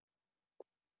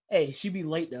 Hey, she be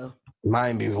late though.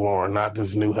 90s Lauren, not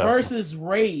this new heifer. Versus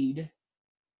Raid,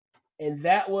 and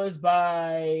that was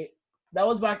by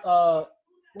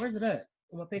where's it at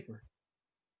on my paper?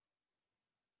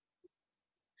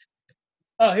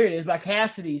 Oh, here it is by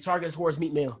Cassidy, targeted towards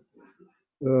Meat Mill.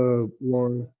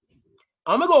 Lauren.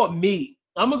 I'm gonna go with Meat.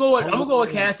 I'm gonna go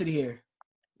with Cassidy here.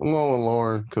 I'm going with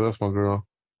Lauren because that's my girl.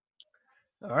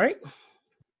 All right.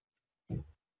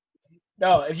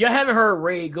 No, if y'all haven't heard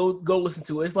Raid, go listen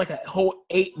to it. It's like a whole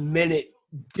 8-minute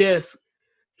disc.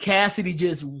 Cassidy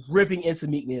just ripping into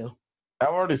Meat Mill. I've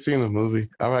already seen the movie.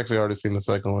 I've actually already seen the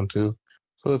second one too.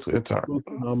 So it's all right.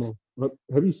 Phenomenal.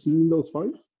 Have you seen those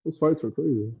fights? Those fights are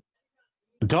crazy.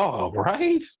 Dog,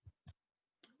 right?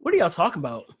 What are y'all talking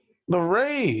about? The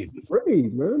Raid.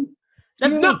 Raid, man.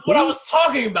 That's not what I was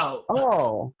talking about.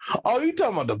 Oh, you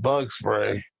talking about the bug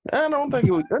spray? I don't think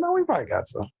it was. No, we probably got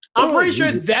some. I'm pretty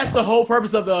sure that's the whole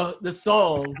purpose of the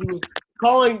song. He was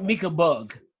calling Meek a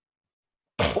bug.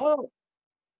 Well,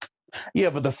 yeah,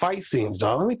 but the fight scenes,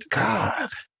 dog. God.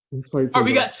 These fights All are right,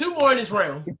 we got two more in this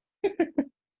round.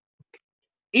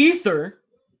 Ether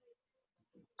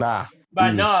Nah.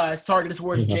 by Nas, targeted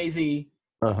towards Jay-Z.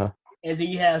 Uh-huh. And then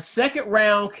you have second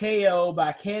round KO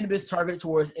by Cannabis, targeted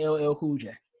towards LL Cool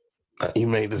J. You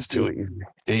made this too easy.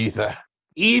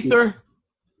 Ether.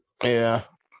 Yeah.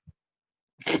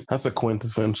 That's a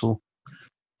quintessential.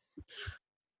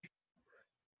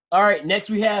 All right, next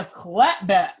we have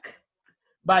Clapback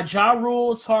by Ja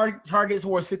Rule, targeted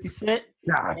towards 50 Cent.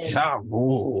 God, Ja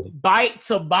Rule. Bite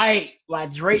to Bite by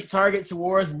Drake, targeted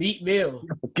towards Meat Mill.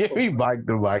 Give me Bike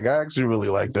to Bike. I actually really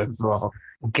like that song.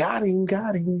 Got him.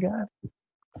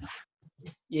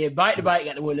 Yeah, Bite to Bite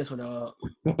got to win this one up.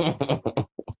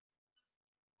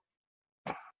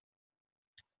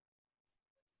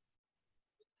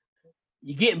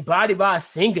 You're getting bodied by a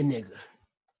singer nigga.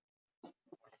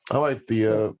 I like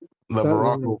the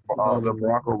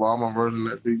Barack Obama version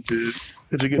that big did.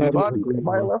 Did you get bodied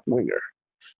by a left winger?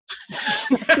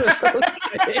 Shout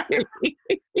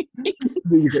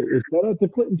out to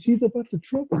Clinton. She's about to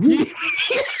trouble.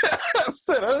 I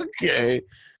said, okay.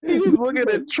 He was looking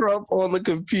at Trump on the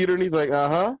computer and he's like,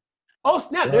 uh-huh. Oh,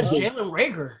 snap. There's Jalen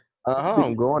Rager. Uh-huh,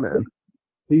 I'm going in.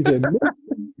 He said,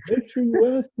 make sure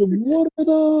you ask him one of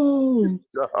those.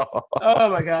 Oh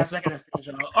my gosh, I can understand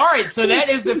y'all. All right, so that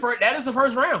is the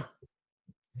first round.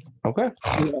 Okay.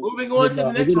 Yeah. Moving on to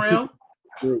the next round.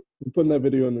 I'm putting that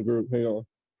video in the group. Hang on.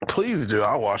 Please do.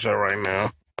 I'll watch that right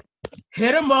now.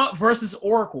 Hit 'em up versus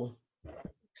Oracle.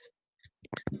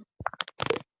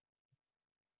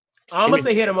 I'm gonna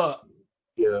say hit 'em up.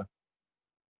 Yeah.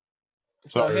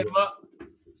 So hit 'em up.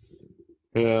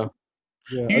 Yeah.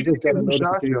 Yeah, You I just got a didn't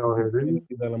shock you notification on here, didn't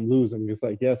you? that I'm losing. It's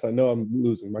like, yes, I know I'm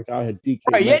losing. Like I had DK.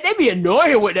 Right, yeah, they be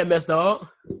annoying with that mess, dog.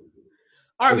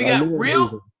 All right, we Like, I got knew I'm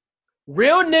real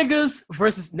losing. niggas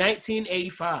versus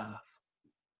 1985.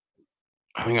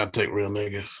 I think I'll take real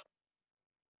niggas.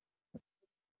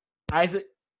 Isaac,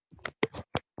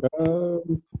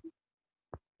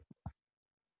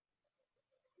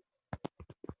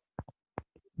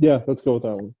 Yeah, let's go with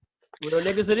that one. real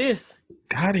niggas it is.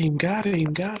 Got him.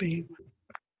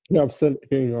 Yeah, I'm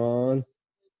sending on.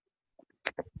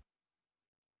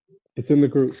 It's in the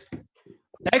group.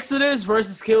 Exodus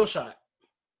versus Killshot.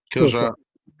 Kill shot.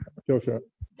 Kill shot.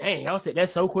 Dang, y'all said that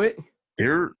so quick.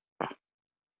 Here.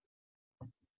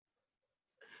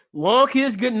 Long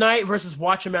Kiss Goodnight versus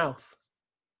Watch Your Mouth.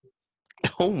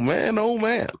 Oh man.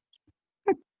 Not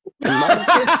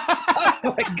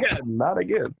again. Not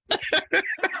again.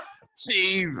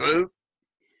 Jesus.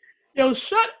 Yo,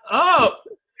 shut up.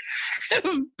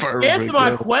 Perfect. Answer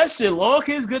my question. Long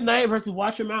Kiss Goodnight versus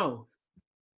Watch Your Mouth.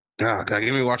 God,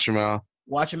 give me watch your mouth.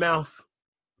 Watch Your Mouth.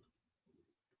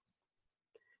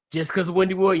 Just because of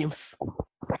Wendy Williams.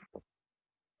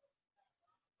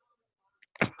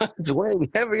 It's weighing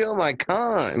heavy on my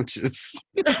conscience.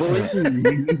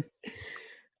 Please.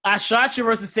 I Shot You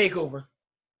versus Takeover.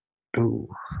 Ooh,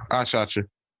 I shot you.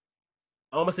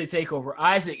 I'm going to say Takeover.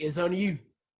 Isaac, it's on you.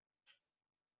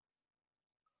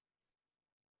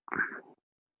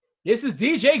 This is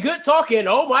DJ Good talking.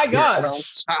 Oh, my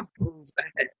gosh.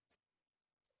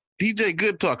 DJ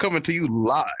Good Talk coming to you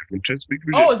live from Chesapeake,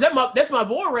 Oh, Virginia. that's my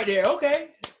boy right there. Okay.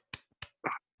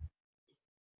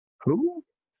 Who?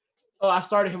 Oh, I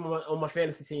started him on my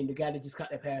fantasy team, the guy that just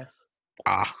caught that pass.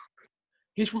 Ah.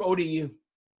 He's from ODU.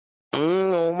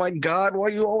 Oh, my God. Why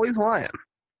are you always lying?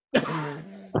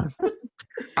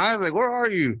 Isaac, where are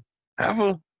you?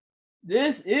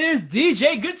 This is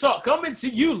DJ Good Talk coming to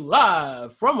you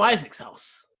live from Isaac's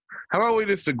house. How about we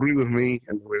just agree with me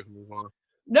and we'll move on?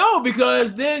 No,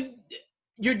 because then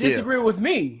you're disagreeing with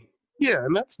me. Yeah,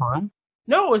 and that's fine.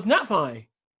 No, it's not fine.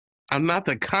 I'm not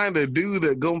the kind of dude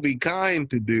that gonna be kind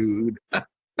to dude.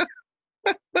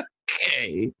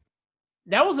 Okay.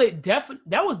 That was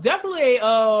definitely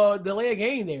a delay of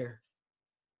game there.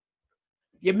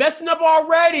 You're messing up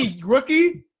already,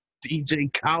 rookie.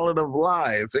 DJ Khaled of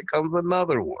lies. Here comes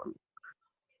another one.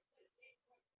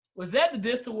 Was that the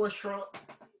diss towards Trump?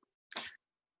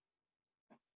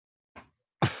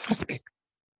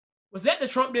 Was that the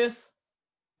Trump diss?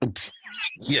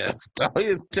 Yes, Dolly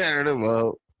is tearing him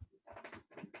up.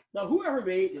 Now, whoever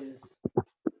made this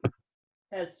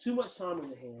has too much time on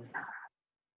their hands.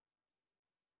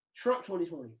 Trump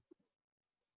 2020.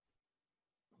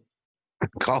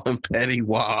 Call him Petty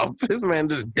Wop. This man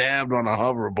just dabbed on a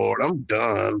hoverboard. I'm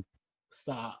done.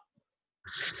 Stop.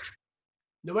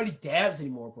 Nobody dabs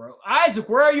anymore, bro. Isaac,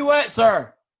 where are you at,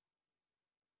 sir?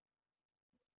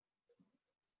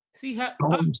 See how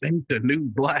Don't think the new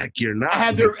black. You're not. I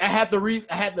had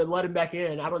to let him back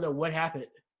in. I don't know what happened.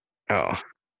 Oh.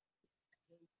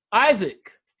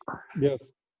 Isaac. Yes.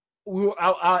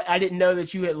 I didn't know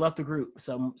that you had left the group,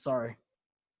 so I'm sorry.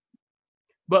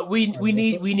 But we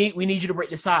need you to break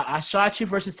this out. I Shot You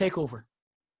versus Takeover.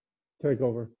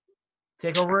 Takeover.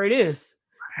 Takeover it is.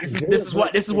 This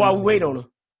is why we wait on him.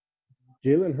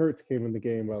 Jalen Hurts came in the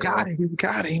game. Got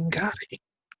him.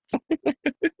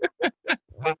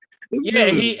 Yeah,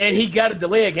 he got a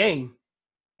delay a game.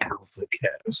 Alpha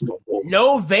Cavs.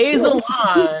 No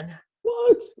Vaseline.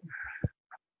 What?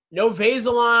 No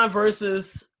Vaseline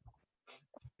versus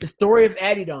the story of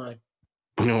Adidon.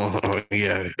 Oh,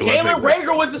 yeah. Jalen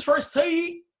Rager with his first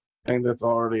tee. I think that's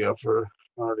already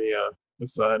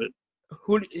decided.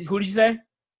 Who did you say?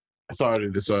 It's already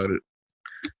decided.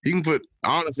 You can put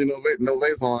honestly no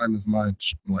baseline is my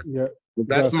Yeah.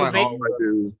 that's my all I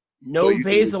do. No So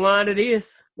Vaseline it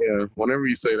is. Yeah. Whenever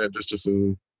you say that, just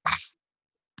assume.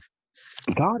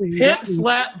 Got him. Pimp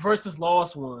Slap versus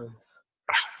Lost Ones.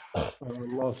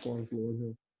 Lost ones,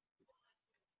 Lord.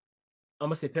 I'm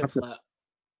gonna say Pimp Slap.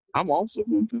 I'm also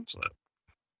going Pimp Slap.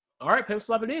 All right, Pimp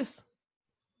Slap it is.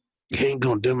 You ain't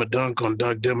gonna dim a dunk on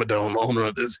Doug Dimmadome, owner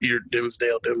of this here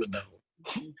Dimsdale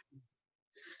Dimmadome.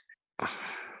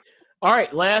 All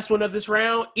right, last one of this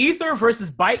round. Ether versus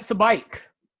Bike to Bike.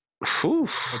 Whew.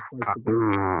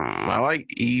 I like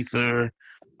Ether,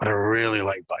 but I really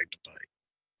like Bike to Bike.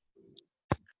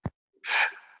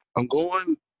 I'm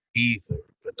going Ether,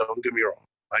 but don't get me wrong.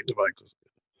 Bike to Bike was good.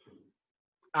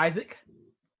 Isaac?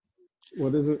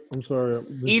 What is it? I'm sorry.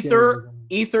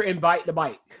 Ether and Bike to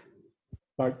Bike.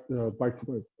 Bike to bike.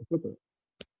 What's it?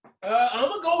 I'm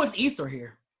going to go with Ether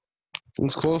here.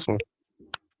 It's a close one.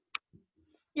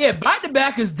 Yeah, Bike to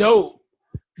Back is dope,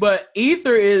 but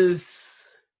Ether is...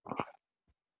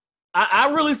 I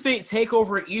really think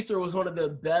Takeover and Ether was one of the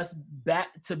best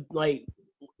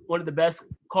one of the best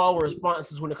call and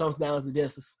responses when it comes down to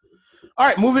this. All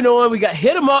right, moving on. We got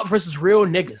Hit 'Em Up versus Real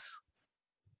Niggas.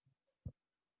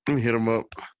 Let me hit him up.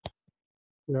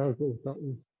 Yeah, I'll go with that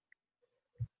one.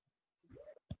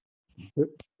 Hit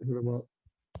him up.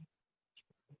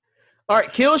 All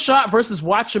right, Kill Shot versus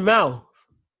Watch Your Mouth.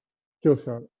 Kill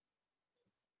Shot.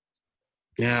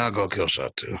 Yeah, I'll go Kill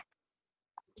Shot too.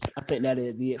 I think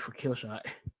that'd be it for Kill Shot.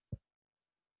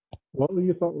 Well,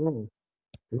 you thought wrong.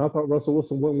 And I thought Russell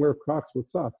Wilson wouldn't wear Crocs with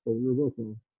socks, but we were both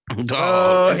wrong.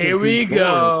 Oh, here we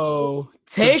go.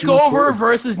 Takeover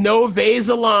versus No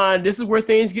Vaseline. This is where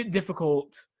things get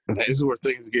difficult. This is where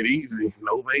things get easy.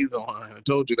 No Vaseline. I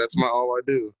told you that's all I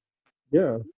do.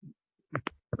 Yeah.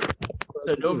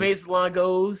 So No Vaseline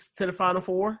goes to the Final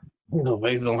Four. No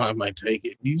Vaseline might take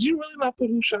it. Did you really not put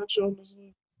Who Shot You on this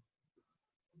list?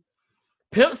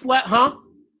 Pimp Slap, huh?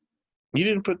 You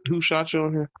didn't put Who Shot You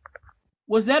on here?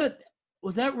 Was that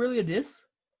really a diss?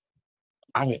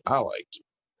 I mean, I liked it.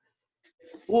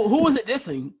 Well, who was it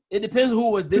dissing? It depends who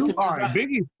was dissing. All right,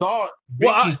 Biggie thought.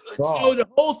 So the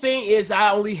whole thing is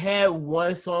I only had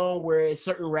one song where a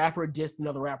certain rapper dissed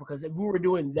another rapper, because if we were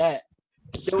doing that,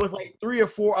 there was like 3 or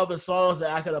 4 other songs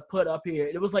that I could have put up here.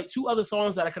 There was like 2 other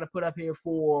songs that I could have put up here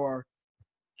for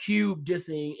Cube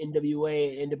dissing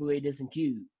NWA and NWA dissing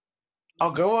Cube.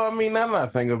 Okay, well, I mean, now that I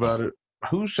think about it,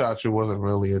 Who Shot You wasn't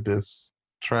really a diss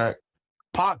track.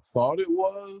 Pac thought it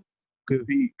was because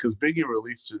Biggie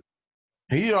released it.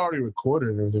 He had already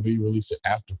recorded it, but he released it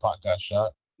after Pac got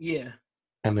shot. Yeah.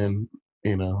 And then,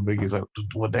 Biggie's like,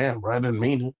 well, damn, bro, I didn't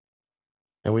mean it.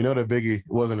 And we know that Biggie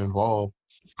wasn't involved.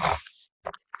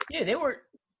 Yeah, they were.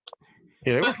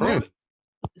 Yeah, they were friends.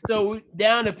 So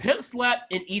down to Pimp Slap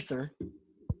and Ether.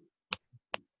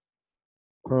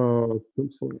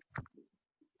 Pimp Slap.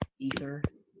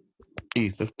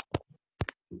 Ether.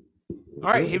 All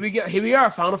right, here we go. Here we are,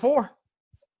 Final Four.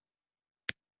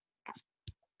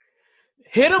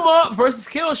 Hit 'Em Up versus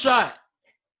Kill Shot.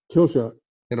 Kill Shot.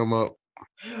 Hit 'em up.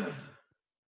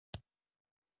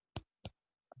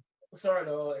 Sorry,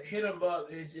 though. Hit 'Em Up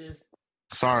is just.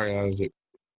 Sorry, Isaac.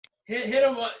 Hit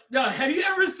 'Em Up. No, have you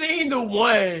ever seen the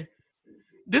one?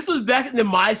 This was back in the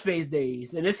MySpace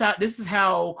days, and this is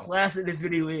how classic this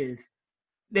video is.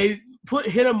 They put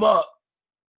Hit 'Em Up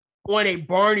on a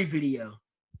Barney video.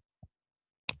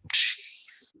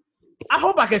 Jeez. I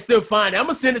hope I can still find it. I'm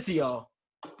gonna send it to y'all.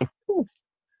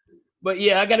 But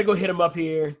yeah, I gotta go Hit 'Em Up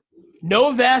here.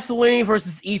 No Vaseline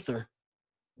versus Ether.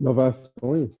 No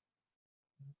Vaseline.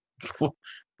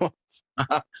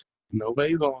 No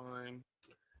Vaseline.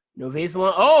 No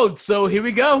Vaseline. Oh, so here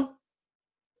we go.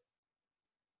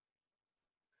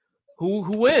 Who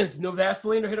wins? No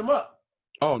Vaseline or Hit 'Em Up?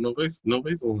 Oh, no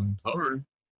Vaseline. Sorry.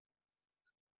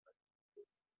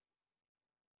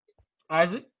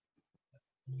 Isaac?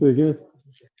 Say again.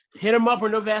 Hit 'Em Up or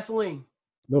no Vaseline?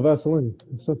 No Vaseline.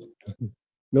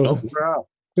 No. No crowd.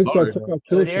 Sorry.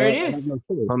 There it is.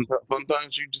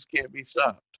 Sometimes you just can't be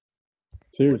stopped.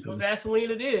 Seriously. No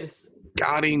Vaseline it is.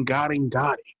 Got him.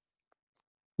 That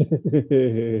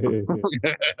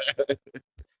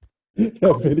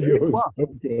video was so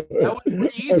good. That was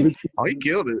pretty easy. Oh, he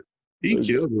killed it.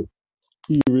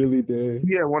 He really did.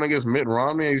 He had one against Mitt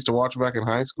Romney. I used to watch back in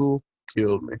high school.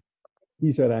 Killed me.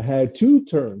 He said, I had 2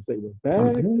 terms. They were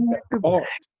bad. Oh.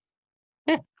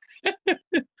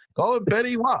 Call it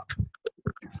Betty Wop.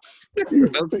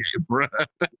 Okay, bro.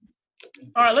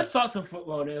 All right, let's talk some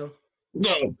football now.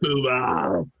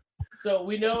 So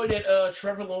we know that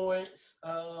Trevor Lawrence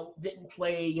didn't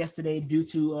play yesterday due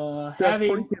to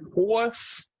having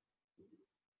horse.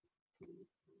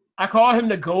 I call him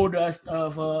the gold dust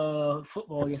of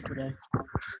football yesterday.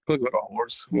 Looks like a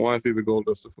horse. Why is he the gold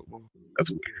dust of football?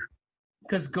 That's weird.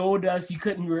 Because gold dust,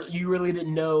 you really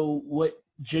didn't know what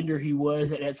gender he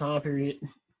was at that time period.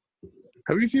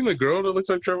 Have you seen the girl that looks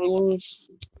like Trevor Lawrence?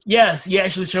 Yes, he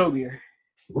actually showed me her.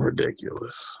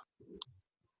 Ridiculous.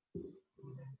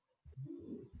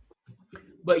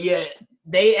 But yeah,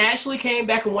 they actually came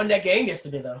back and won that game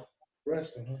yesterday, though.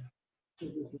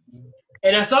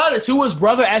 And I saw that Tua's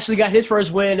brother actually got his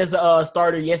first win as a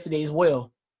starter yesterday as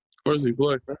well. Where does he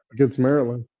play? Against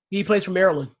Maryland. He plays for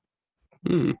Maryland.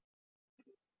 Hmm.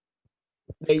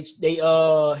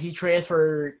 He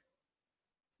transferred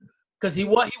because he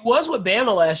was with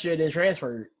Bama last year, then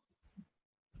transferred.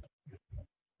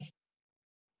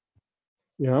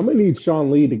 Yeah, I'm gonna need Sean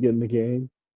Lee to get in the game.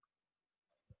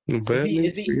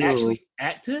 Is he actually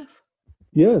active?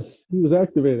 Yes, he was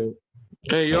activated.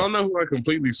 Hey, y'all know who I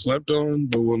completely slept on,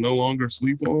 but will no longer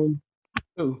sleep on?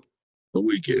 Who? The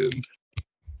Weeknd.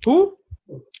 Who?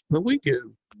 The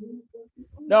Weeknd.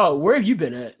 No, where have you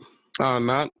been at?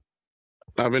 Not.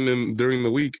 I've been in during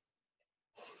the week.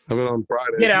 I've been on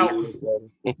Friday. Get out.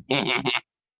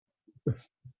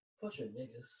 Bunch of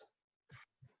niggas.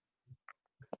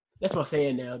 That's my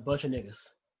saying now. Bunch of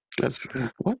niggas. That's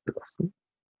what the.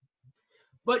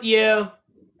 But yeah,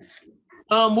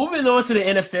 moving on to the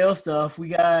NFL stuff, we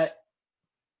got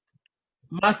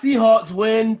my Seahawks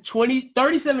win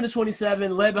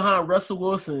 37-27, led behind Russell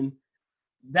Wilson,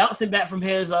 bouncing back from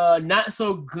his not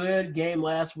so good game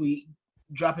last week,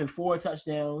 dropping 4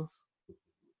 touchdowns.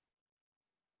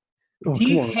 Oh,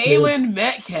 Kalen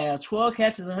Metcalf, 12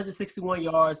 catches, 161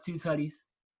 yards, 2 tutties.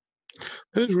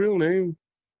 That's his real name.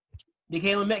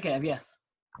 Kalen Metcalf, yes.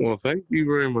 Well, thank you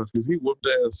very much. Because he whooped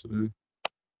ass today.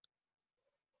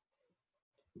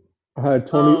 I have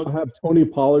Tony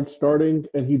Pollard starting,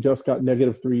 and he just got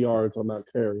 -3 yards on that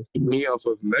carry. He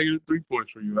also has -3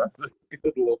 points for you.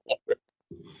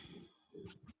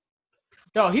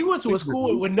 No, he went to a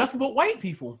school with nothing but white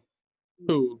people.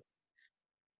 Who?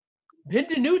 Ben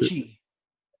DiNucci.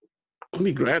 When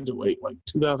he graduate, like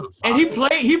 2005. And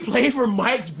he played for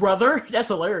Mike's brother. That's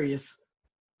hilarious.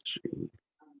 Gee.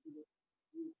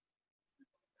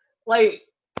 Like,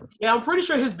 yeah, I'm pretty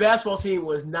sure his basketball team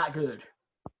was not good.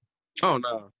 Oh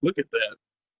no! Look at that.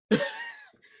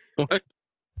 What?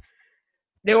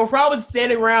 They were probably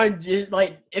standing around just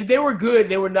like if they were good,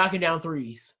 they were knocking down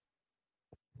threes.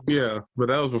 Yeah, but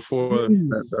that was before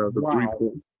the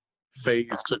 3-point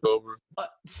phase took over.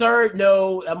 Sir,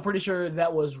 no, I'm pretty sure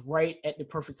that was right at the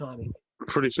perfect timing. I'm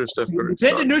pretty sure Steph Curry.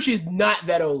 Ben DiNucci is not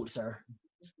that old, sir.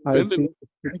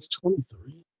 He's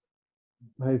 23.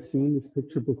 I've seen this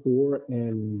picture before,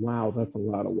 and wow, that's a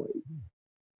lot of weight.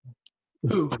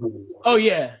 Who? Oh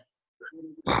yeah.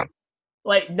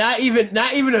 Like not even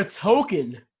a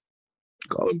token.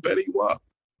 Call him Betty Wap.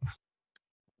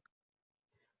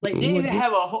 Like didn't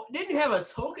have a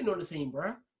token on the team,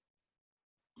 bro.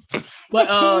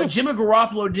 But Jimmy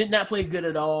Garoppolo did not play good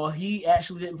at all. He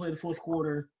actually didn't play the fourth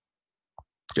quarter.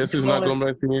 Guess he's not going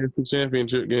back to the NFC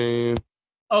Championship game.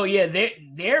 Oh yeah,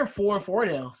 they're 4-4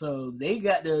 now, so they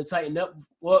got to tighten up.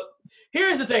 Well,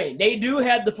 here's the thing: they do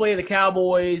have to play the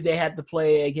Cowboys. They have to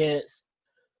play against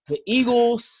the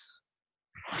Eagles,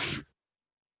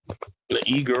 the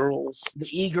E-Girls.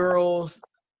 They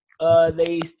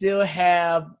still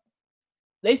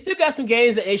got some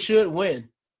games that they should win.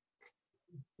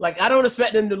 Like I don't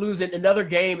expect them to lose another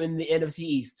game in the NFC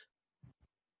East.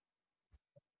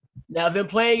 Now, them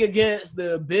playing against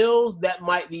the Bills, that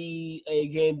might be a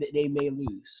game that they may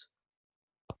lose.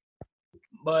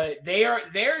 But they're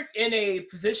in a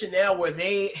position now where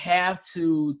they have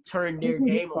to turn their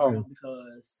game around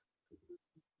because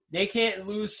they can't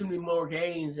lose too many more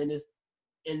games in this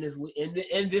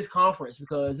conference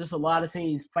because there's a lot of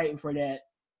teams fighting for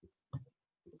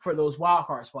those wild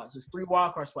card spots. There's 3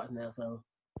 wild card spots now. So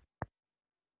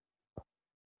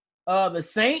the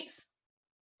Saints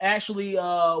actually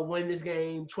win this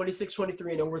game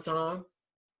 26-23 in overtime.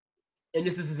 And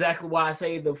this is exactly why I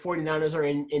say the 49ers are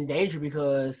in danger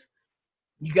because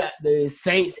you got the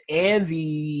Saints and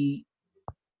the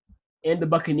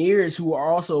Buccaneers who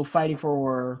are also fighting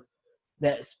for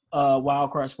that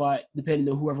wild card spot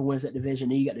depending on whoever wins that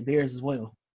division. And you got the Bears as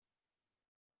well.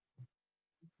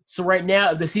 So right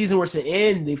now, if the season were to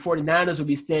end, the 49ers would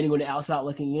be standing on the outside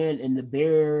looking in, and the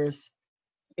Bears,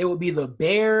 it would be the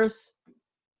Bears,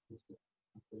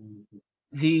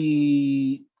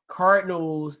 the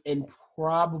Cardinals, and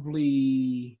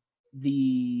probably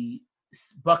the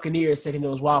Buccaneers taking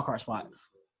those wild card spots.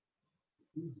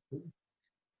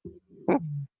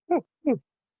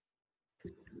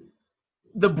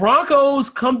 The Broncos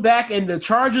come back and the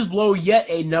Chargers blow yet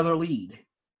another lead.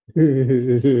 I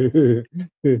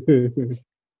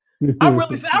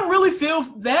really feel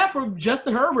bad for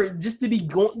Justin Herbert just to be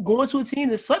going to a team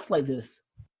that sucks like this.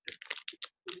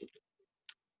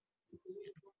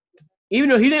 Even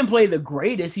though he didn't play the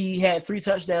greatest, he had 3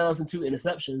 touchdowns and 2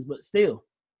 interceptions, but still.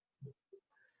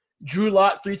 Drew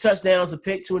Lock, 3 touchdowns, a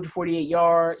pick, 248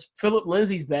 yards. Philip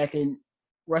Lindsay's back and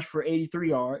rushed for 83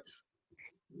 yards.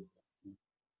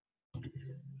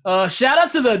 Shout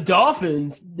out to the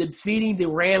Dolphins defeating the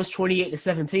Rams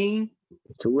 28-17.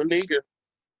 To a nigga.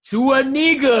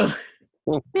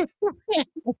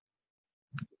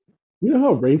 You know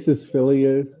how racist Philly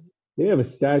is? They have a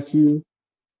statue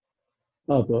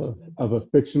of a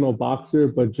fictional boxer,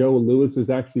 but Joe Louis is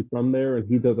actually from there, and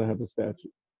he doesn't have a statue.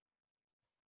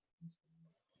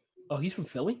 Oh, he's from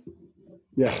Philly?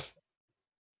 Yeah.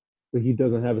 But he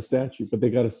doesn't have a statue, but they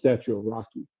got a statue of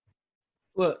Rocky.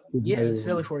 Look, yeah, it's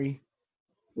Philly for you.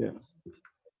 Yeah.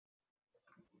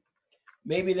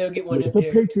 Maybe they'll get one But up the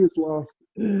there. Patriots lost.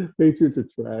 Patriots are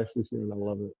trash this year, and I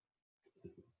love it.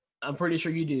 I'm pretty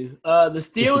sure you do. The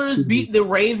Steelers beat the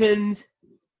Ravens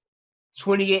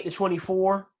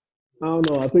 28-24. I don't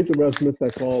know. I think the refs missed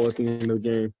that call at the end of the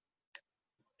game.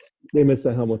 They missed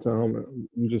that helmet to helmet.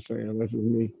 I'm just saying. That's just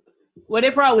me. Well,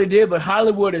 they probably did, but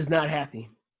Hollywood is not happy.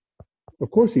 Of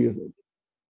course he isn't.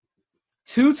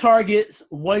 2 targets,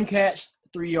 1 catch,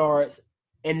 3 yards,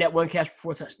 and that 1 catch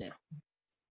for 4 touchdowns.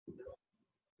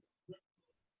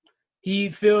 He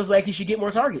feels like he should get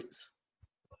more targets.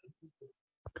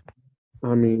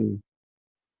 I mean,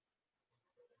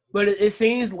 But it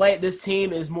seems like this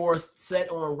team is more set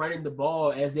on running the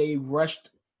ball as they rushed.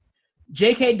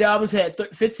 J.K. Dobbins had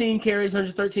 15 carries,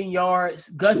 113 yards.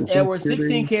 Gus Edwards,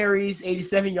 16 carries,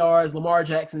 87 yards. Lamar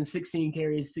Jackson, 16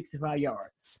 carries, 65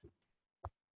 yards.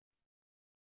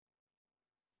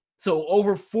 So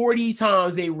over 40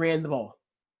 times they ran the ball.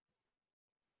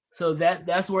 So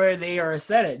that's where they are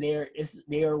set at.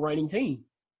 They are a running team.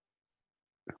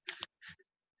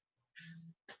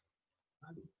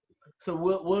 So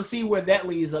we'll see where that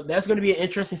leads up. That's going to be an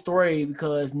interesting story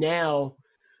because now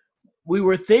we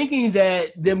were thinking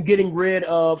that them getting rid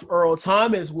of Earl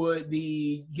Thomas would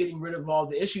be getting rid of all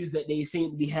the issues that they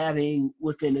seem to be having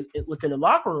within the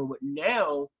locker room. But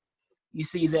now you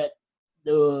see that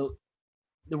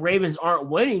the Ravens aren't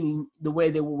winning the way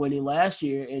they were winning last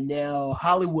year, and now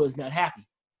Hollywood's not happy.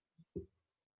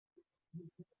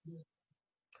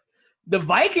 The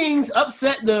Vikings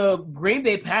upset the Green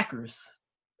Bay Packers.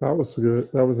 that was good.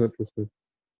 That was interesting.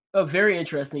 Very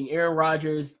interesting. Aaron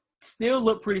Rodgers still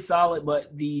looked pretty solid,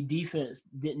 but the defense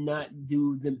did not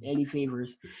do them any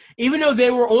favors. Even though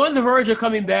they were on the verge of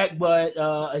coming back, but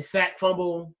a sack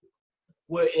fumble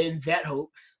would end that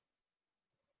hoax.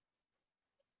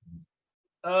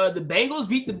 The Bengals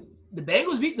beat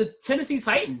the Tennessee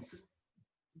Titans.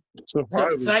 So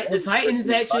the Titans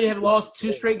actually have lost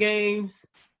 2 straight games.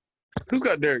 Who's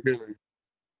got Derrick Henry?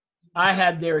 I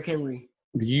have Derrick Henry.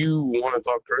 Do you want to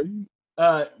talk trade?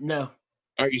 No.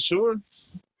 Are you sure?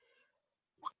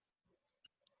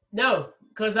 No,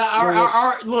 because who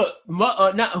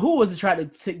was it trying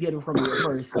to get him from me at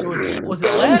first? Was it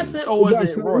Lasson or was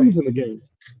it Sean Roy? Lee's in the game.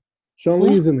 Sean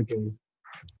Lee's in the game.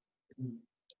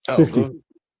 Oh, 50. good.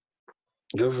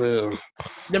 Good for him.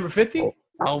 Number 50?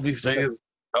 All these days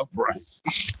upright.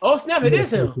 Oh snap! It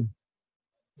is him.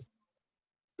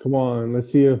 Come on,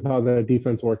 let's see how that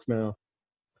defense works now.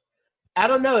 I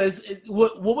don't know.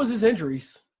 What was his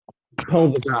injuries?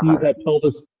 Pelvis.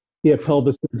 He had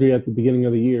pelvis surgery at the beginning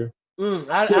of the year.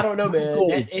 I don't know,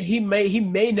 man. He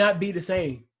may not be the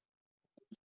same.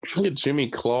 Jimmy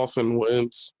Clausen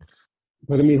wins.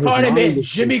 But I mean, Call him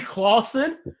Jimmy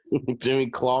Clausen. Jimmy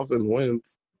Clausen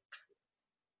wins.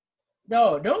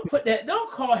 No, don't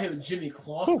call him Jimmy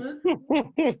Clausen.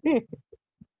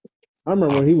 I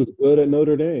remember when he was good at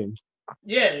Notre Dame.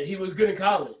 Yeah, he was good in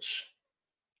college.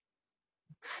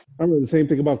 I remember the same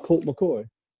thing about Colt McCoy.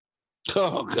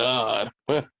 Oh God.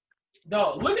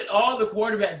 No, look at all the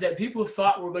quarterbacks that people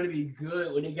thought were going to be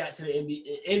good when they got to the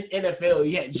NFL.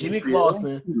 You had Jimmy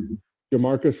Clausen.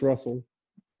 Jamarcus Russell.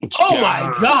 Oh,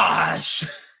 my gosh.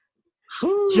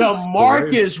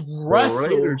 Jamarcus Russell.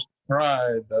 Raiders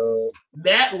tried,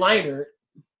 Matt Leinart.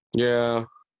 Yeah.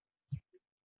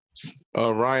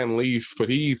 Ryan Leaf, but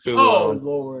he feels. Oh,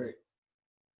 Lord.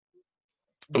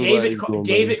 David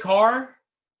Carr.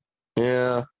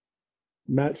 Yeah.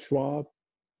 Matt Schwab.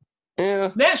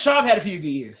 Yeah. Matt Schaub had a few good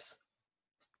years.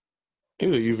 He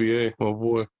was a UVA, my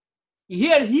boy. He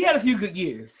had a few good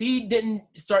years. He didn't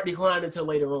start declining until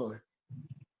later on,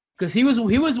 because he was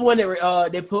one that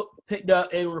they picked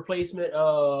up in replacement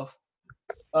of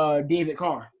David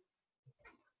Carr,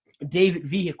 David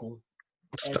Vehicle,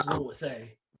 as one would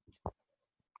say,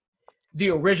 the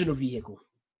original vehicle.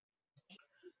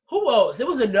 Who else? There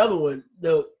was another one.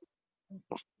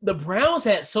 The Browns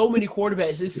had so many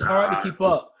quarterbacks; it's hard to keep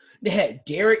up. They had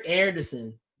Derek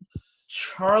Anderson,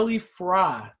 Charlie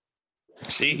Fry.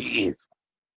 Jeez.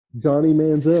 Johnny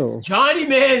Manziel. Johnny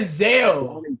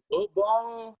Manziel. Johnny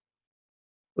Football.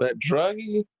 That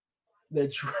druggie.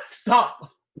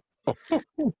 Stop.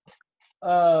 Who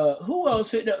else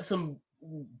picked up some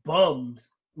bums?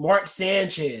 Mark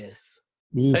Sanchez.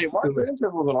 Hey, Mark Sanchez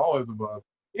wasn't always a bum.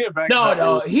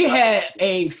 No. He had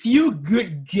a few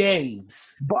good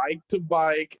games. Bike to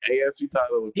bike, AFC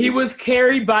title. He was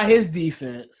carried by his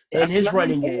defense and his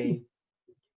running game.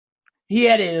 He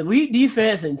had an elite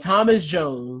defense and Thomas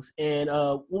Jones and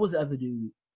what was the other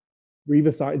dude?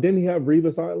 Revis Island. Didn't he have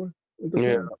Revis Island?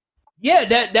 Yeah. Yeah,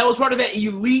 that was part of that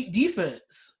elite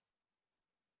defense.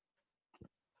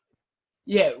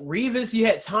 Yeah, Revis, you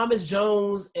had Thomas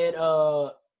Jones and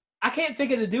I can't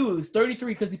think of the dude who's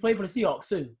 33 because he played for the Seahawks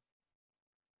too.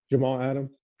 Jamal Adams?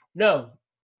 No,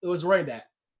 it was running back.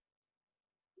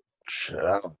 Shut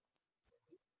up.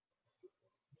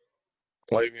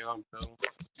 Le'Veon Bell.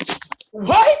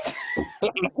 What?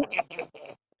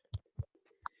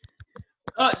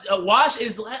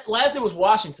 His last name was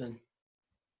Washington.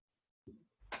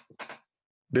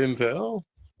 Denzel.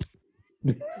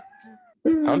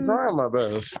 I'm trying my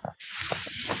best.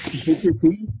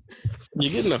 You're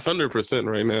getting 100%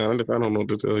 right now. I don't know what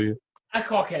to tell you. I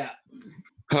call cap.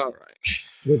 All right.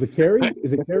 Was it Kerry?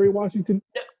 Is it Kerry Washington?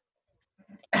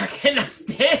 I cannot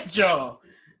stand y'all.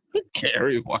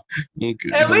 Kerry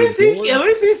Washington. At least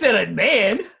he said a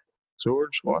man.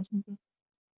 George Washington.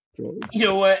 You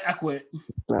know what? I quit.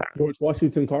 George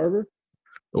Washington Carver?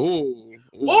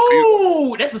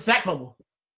 Oh, that's a sack fumble.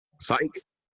 Psych.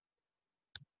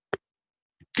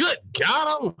 Good God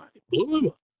almighty.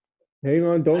 Hang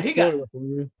on, don't He spoil it for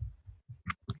me.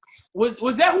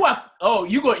 Was that who I? Oh,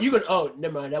 you go. Oh,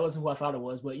 never mind. That wasn't who I thought it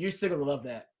was. But you're still gonna love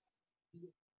that.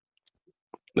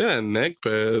 Yeah, a neck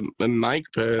pad, a Nike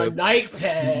pad. A Nike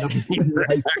pad.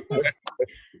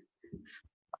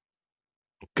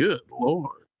 Good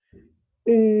Lord.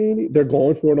 And they're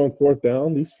going for it on fourth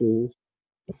down. These fools.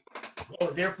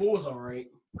 Oh, their fools, all right.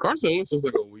 Carson Wentz looks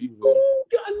like a weasel. Oh,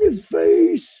 got in his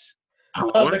face.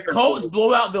 The Colts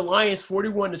blow out the Lions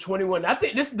 41-21. I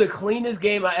think this is the cleanest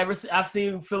game I've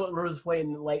seen Philip Rivers play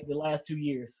in like the last 2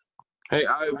 years. Hey,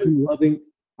 I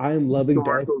am loving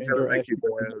Darth Vander Esch.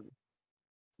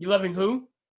 You loving who?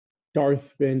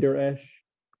 Darth Vander Esch.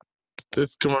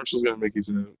 This commercial's gonna make you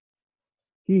sad.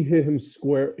 He hit him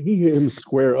square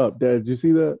up, Dad. Did you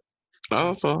see that?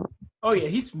 I saw it. Oh yeah,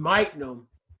 he's miking them.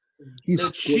 He's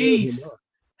The Chiefs.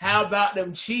 How about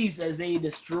them Chiefs as they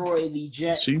destroy the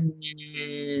Jets?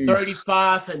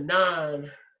 35-9.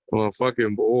 Well,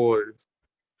 fucking boys.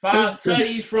 5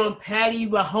 tutties from Patty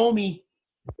Mahomes.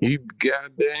 You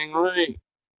goddamn right.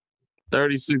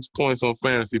 36 points on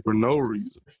fantasy for no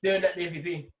reason. Still not the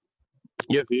MVP.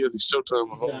 Yes, he is. He's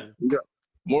Showtime Mahomes. He got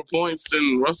more points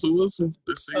than Russell Wilson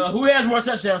this season. Who has more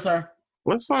touchdowns, sir?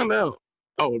 Let's find out.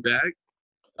 Oh, Dak.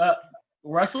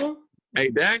 Russell? Hey,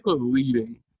 Dak was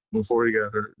leading before he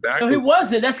got hurt. No, he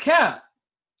wasn't. That's cap.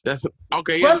 That's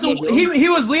okay. Russell, he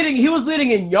was leading. He was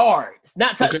leading in yards,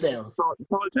 not touchdowns. Okay.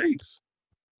 That's all it takes.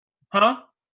 Huh?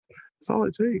 That's all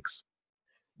it takes.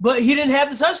 But he didn't have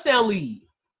the touchdown lead.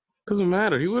 Doesn't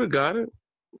matter. He would have got it.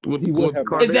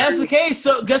 If that's the case,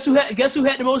 so guess who had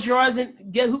the most yards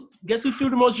and guess who threw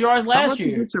the most yards last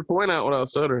year? Get your point out without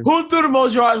stuttering. Who threw the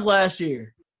most yards last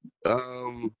year?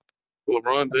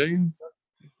 LeBron James.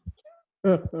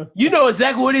 You know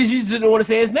exactly what it is. You just didn't want to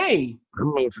say his name. I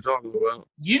don't know what you're talking about.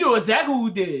 You know exactly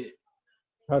who did it.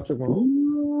 Patrick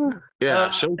Mahomes. Yeah,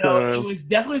 Showtime. No, it was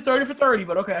definitely 30 for 30,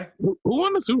 but okay. Who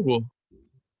won the Super Bowl?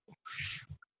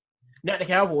 Not the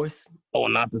Cowboys. Oh,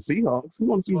 not the Seahawks. Who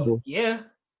won the Super Bowl? Yeah.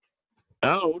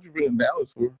 I don't know what you've been in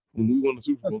Dallas for when we won the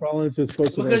Super Bowl. Seth Rollins just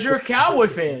posted Because you're a Cowboy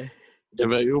fan.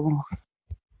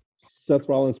 Seth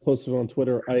Rollins posted on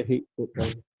Twitter, "I hate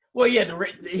football." Well, yeah,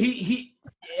 he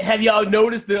have y'all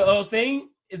noticed the thing?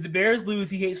 If the Bears lose,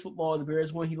 he hates football. If the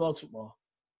Bears win, he loves football.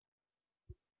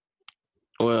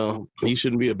 Well, he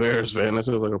shouldn't be a Bears fan. That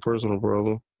sounds like a personal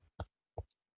problem.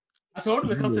 I told him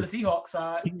to come to the Seahawks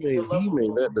side. He made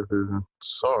that decision.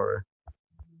 Sorry.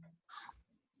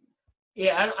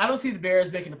 Yeah, I don't see the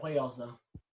Bears making the playoffs though.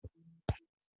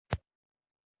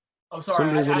 I'm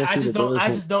sorry. I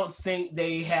just don't think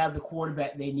they have the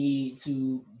quarterback they need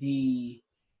to be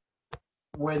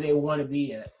where they want to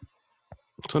be at.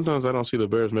 Sometimes I don't see the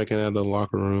Bears making it out of the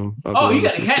locker room. Oh, you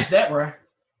got to catch that, bro.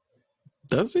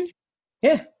 Does he?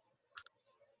 Yeah.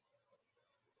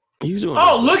 He's doing.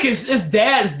 Oh, look, it's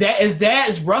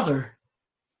dad's brother.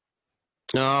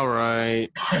 All right.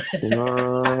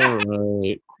 All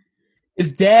right.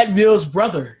 It's Dad Mills'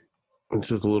 brother. It's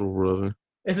his little brother.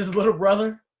 It's his little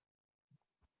brother.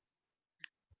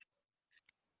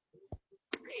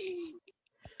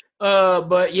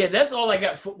 But yeah, that's all I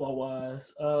got football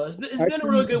wise. It's been a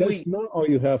really good week. That's not all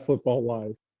you have football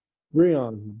wise.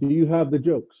 Breon, do you have the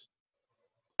jokes?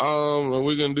 Are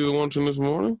we gonna do the one from this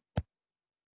morning?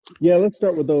 Yeah, let's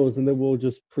start with those, and then we'll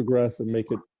just progress and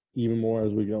make it even more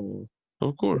as we go.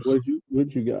 Of course.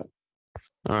 What you got?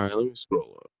 All right, let me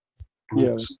scroll up.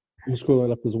 Yeah, I'm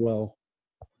scrolling up as well.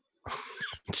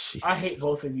 I hate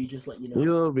both of you. Just let you know.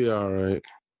 You'll be all right.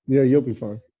 Yeah, you'll be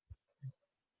fine.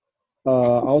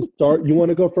 I'll start. You want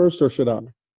to go first, or should I?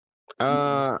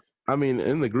 I mean,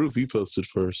 in the group, he posted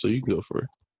first, so you can go first.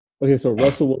 Okay, so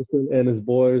Russell Wilson and his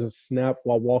boys snap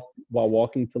while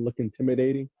walking to look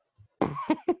intimidating.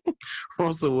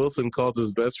 Russell Wilson called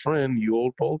his best friend "you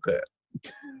old polecat."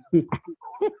 It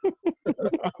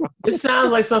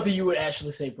sounds like something you would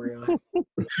actually say, Breon.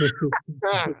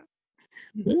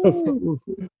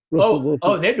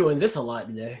 Oh, they're doing this a lot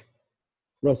today.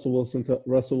 Russell Wilson,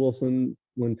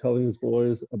 when telling his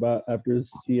boys about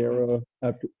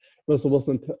Russell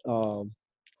Wilson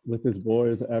with his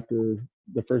boys after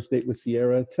the first date with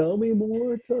Sierra, tell me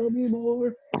more.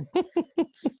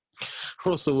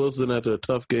 Russell Wilson after a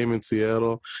tough game in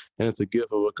Seattle, and it's a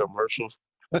gif of a commercial.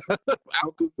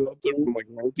 Alka-Seltzer from like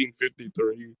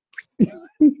 1953.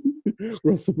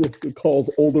 Russell Wilson calls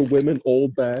older women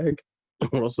old bag.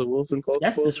 Russell Wilson calls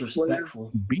That's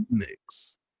disrespectful.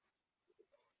 beatniks.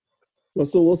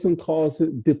 Russell Wilson calls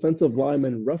defensive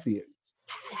linemen ruffians.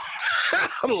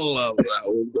 I love that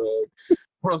one, dog.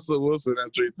 Russell Wilson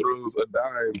after he throws a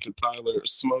dime to Tyler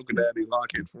Smoke Daddy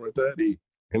Lockett for a daddy,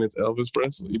 and it's Elvis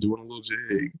Presley doing a little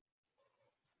jig.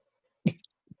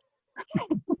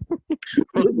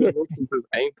 Russell Wilson says,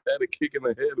 "Ain't that a kick in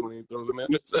the head when he throws an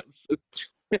interception?"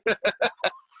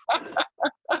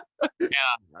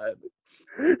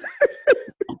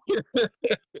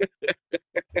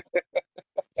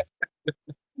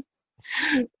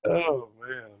 Oh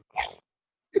man.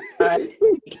 I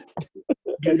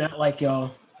do not like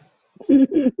y'all.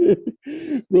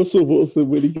 Russell Wilson,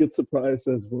 when he gets surprised,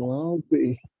 says, "Well, I'll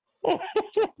be."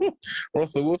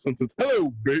 Russell Wilson says,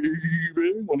 "Hello, baby,"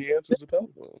 when he answers the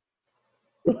telephone.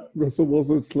 Russell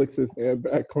Wilson slicks his hand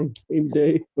back on game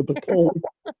day with a comb.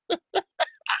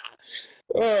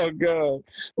 Oh God.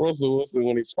 Russell Wilson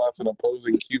when he spots an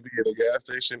opposing QB at a gas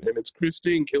station and it's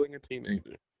Christine killing a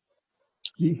teenager.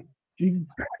 Jeez.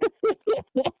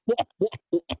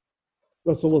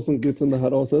 Russell Wilson gets in the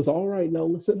huddle and says, "All right, now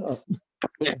listen up."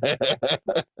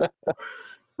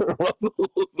 Russell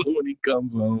Wilson when he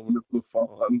comes home and it's the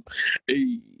fun.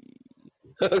 Hey.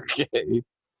 Okay.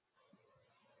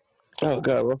 Oh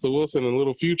God, Russell Wilson in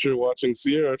Little Future watching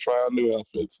Sierra try out new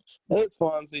outfits. And it's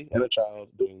Fonzie and a child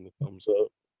doing the thumbs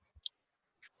up.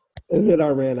 And then I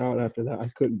ran out after that. I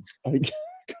couldn't do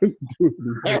it.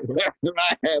 And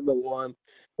I had the one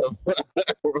of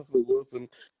Russell Wilson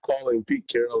calling Pete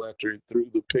Carroll after he threw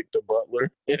the pick to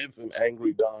Butler. And it's an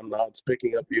angry Don Knotts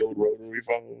picking up the old rotary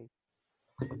phone.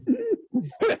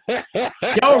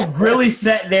 Y'all really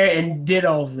sat there and did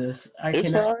all of this.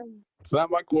 It's fine. It's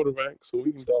not my quarterback, so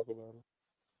we can talk about it.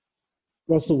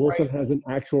 Russell Wilson has an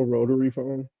actual rotary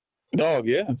phone. Dog,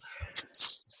 yes.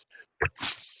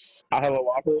 I have a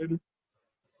operator.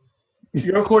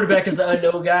 Your quarterback is an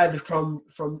unknown guy from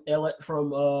LA,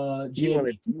 from You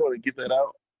want to get that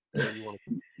out? Or you want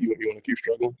to keep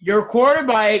struggling? Your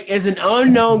quarterback is an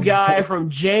unknown guy from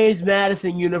James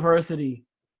Madison University.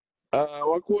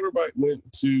 My quarterback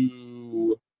went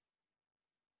to.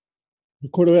 The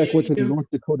quarterback went to North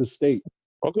Dakota State.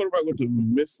 My quarterback went to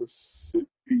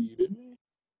Mississippi, didn't he?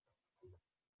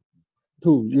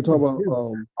 Who? You talking about?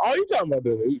 Oh, you talking about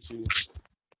the Uchi?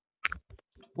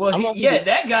 Well,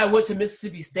 that guy went to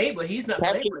Mississippi State, but he's not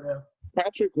playing right now.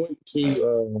 Patrick went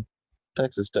to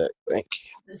Texas Tech. Thank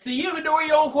you. So you even know where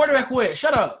your own quarterback went.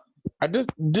 Shut up.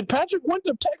 Did Patrick went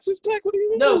to Texas Tech? What do you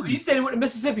mean? No, you said he went to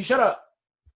Mississippi. Shut up.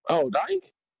 Oh,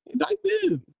 Dyke? Dyke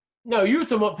did. No, you were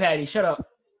talking about Patty. Shut up.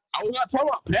 I was not talking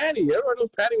about Patty. Everyone knows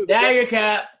Patty was Now your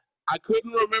cap. I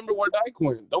couldn't remember where Dyke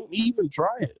went. Don't even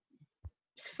try it.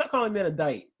 Stop calling men a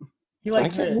dyke. He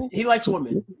likes men. He likes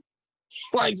women.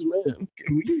 He likes men.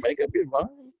 Can you make up your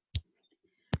mind?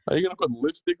 Are you going to put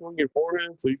lipstick on your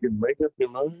forehead so you can make up your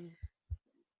mind?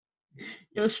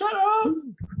 Yo, shut up.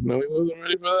 No, he wasn't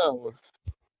ready for that one.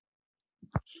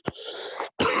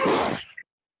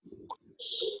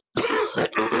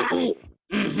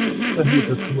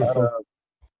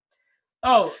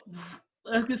 Oh,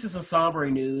 let's get to some somber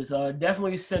news.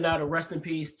 Definitely send out a rest in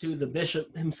peace to the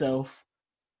bishop himself.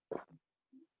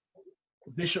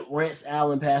 Bishop Rance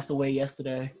Allen passed away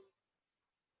yesterday.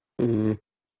 Mm-hmm.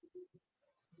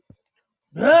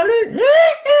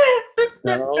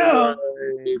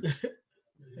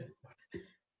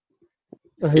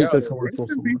 I hate Yeah, that commercial.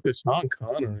 rest in peace to Sean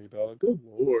Connery, dog. Good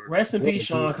lord. Rest in peace,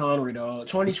 Sean Connery, dog.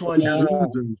 2020, Yeah.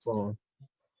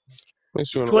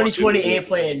 2020 ain't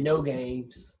playing no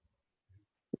games.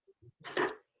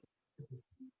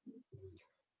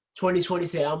 2020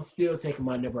 said, I'm still taking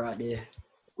my number out there.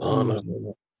 Oh,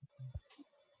 no.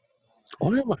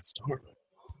 Why am I starving?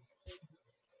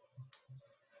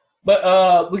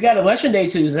 But we got Election Day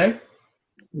Tuesday.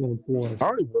 Oh, boy. I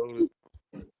already voted.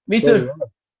 Me too.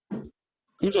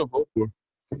 Who's your vote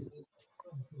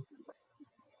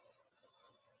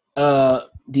for?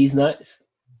 These nuts.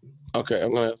 Okay,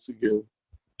 I'm gonna ask again.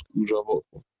 Who's your vote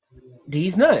for?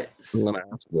 These nuts. I'm gonna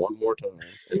ask one more time.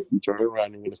 If you turn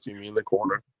around, you're gonna see me in the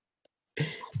corner.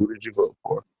 Who did you vote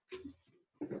for?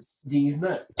 These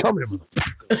nuts. Tell me.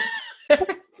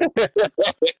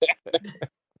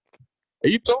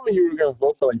 You told me you were gonna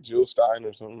vote for like Jill Stein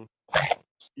or something.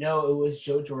 No, it was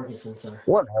Joe Jorgensen, sir.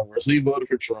 Whatever. So you voted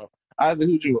for Trump. Isaac,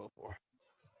 who'd you vote for?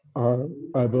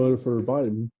 I voted for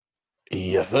Biden.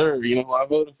 Yes, sir. You know who I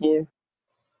voted for?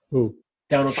 Who?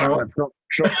 Donald Trump. Trump.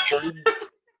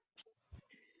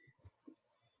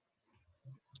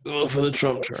 For the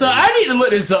Trump train. So I need to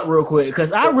look this up real quick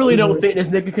because I really don't think this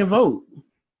nigga can vote.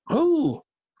 Who?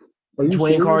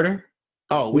 Dwayne sure? Carter.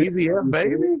 Oh, Weezy F,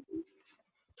 baby.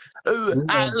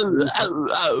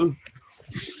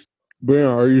 Brian,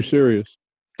 are you serious?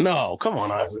 No, come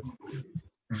on, Isaac.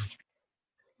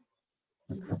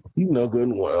 You know good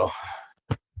and well.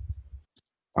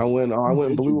 I went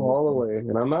blue all the way,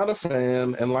 and I'm not a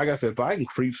fan. And like I said, Biden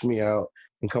creeps me out,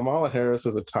 and Kamala Harris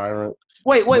is a tyrant.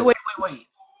 Wait.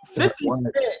 50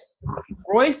 Cent,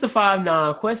 Royce the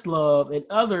 5'9", Questlove, and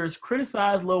others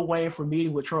criticized Lil Wayne for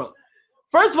meeting with Trump.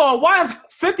 First of all, why is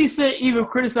 50 Cent even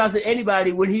criticizing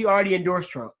anybody when he already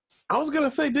endorsed Trump? I was gonna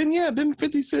say, didn't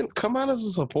 50 Cent come out as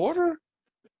a supporter?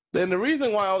 Then the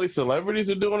reason why all these celebrities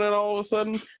are doing it all of a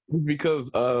sudden is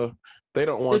because they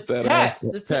don't want The that tax, the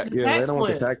the tax tax they don't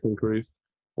want the plan. tax increase.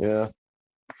 Yeah,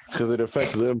 because it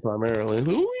affects them primarily.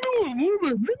 Who we doing more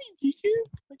about money, Kiki?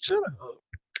 Like, shut up.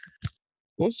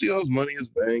 Once see all money is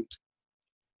banked,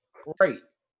 Right.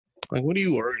 like, what are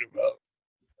you worried about?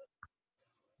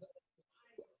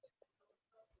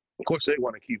 Of course, they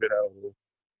want to keep it out of them.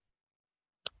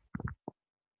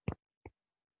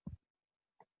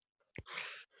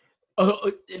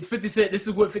 50 Cent, this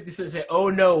is what 50 Cent said.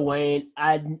 Oh no, Wayne,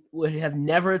 I would have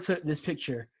never took this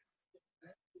picture.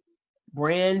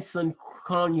 Brand some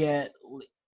cognac,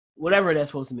 whatever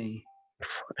that's supposed to mean.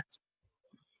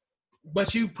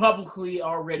 But you publicly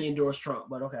already endorsed Trump,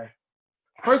 but okay.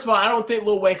 First of all, I don't think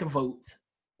Lil Wayne can vote.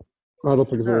 I don't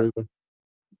think so either.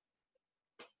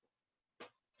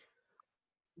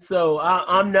 So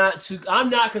I'm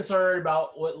not concerned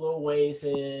about what Lil Wayne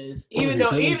says. Even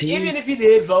if he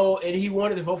did vote and he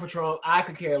wanted to vote for Trump, I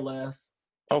could care less.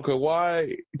 Okay,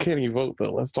 why can't he vote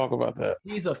though? Let's talk about that.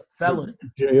 He's a felon.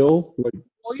 Jail, like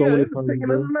many it times.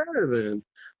 doesn't matter then.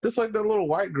 Just like that little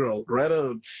white girl,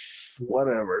 Greta,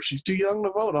 whatever. She's too young to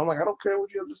vote. I'm like, I don't care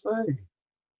what you have to say.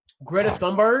 Greta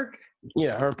Thunberg?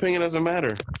 Yeah, her opinion doesn't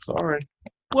matter. Sorry.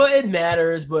 Well, it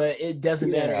matters, but it doesn't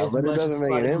matter as but much it doesn't as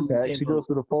make an somebody who impact. can She vote. goes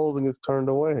to the polls and gets turned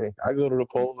away. I go to the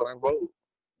polls and I vote.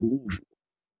 Ooh.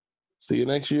 See you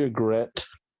next year, Gret.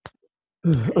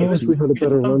 I wish we had a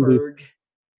better run defense.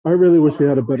 I really wish we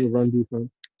had a better run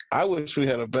defense. I wish we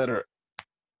had a better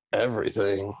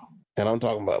everything. And I'm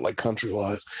talking about like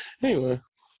country-wise. Anyway.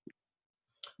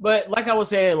 But like I was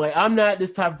saying, like I'm not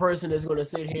this type of person that's going to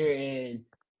sit here and,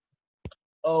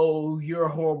 oh, you're a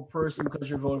horrible person because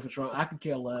you're voting for Trump. I could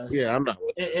care less. Yeah, I'm not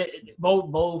with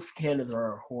both candidates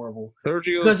are horrible.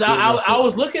 Sergio, because I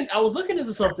was looking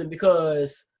into something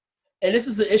because, and this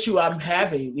is the issue I'm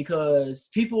having because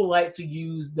people like to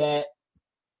use that.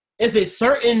 It's a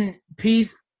certain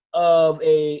piece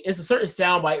it's a certain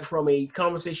soundbite from a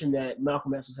conversation that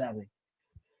Malcolm X was having.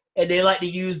 And they like to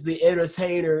use the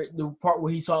entertainer, the part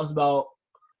where he talks about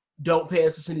don't pay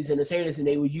attention to these entertainers, and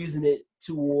they were using it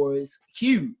towards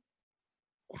Q.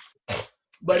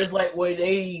 But it's like when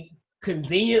they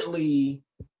conveniently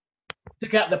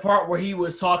took out the part where he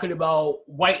was talking about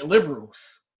white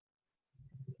liberals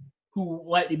who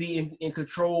like to be in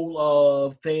control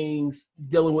of things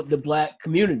dealing with the black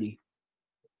community.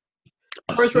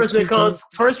 First person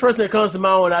that comes to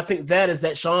mind when I think that is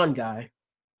that Sean guy.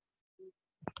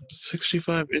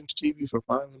 65-inch TV for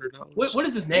 $500. What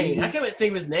is his name? I can't even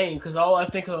think of his name because all I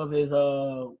think of is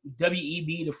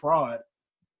WEB the fraud.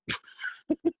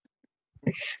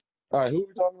 All right, who are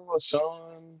we talking about?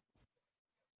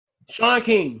 Sean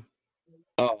King.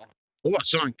 Oh, what about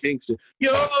Sean Kingston?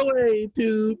 You're way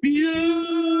too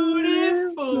beautiful.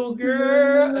 beautiful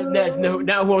girl. And that's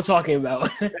not who I'm talking about.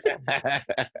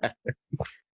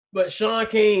 But Sean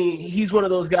King, he's one of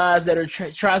those guys that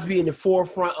tries to be in the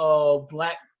forefront of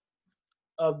black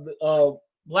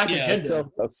agenda.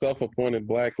 A self-appointed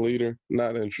black leader,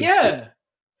 not interested. Yeah,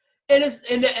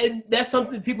 and that's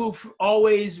something people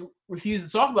always refuse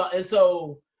to talk about. And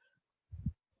so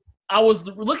I was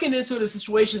looking into the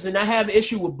situations, and I have an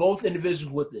issue with both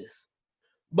individuals with this.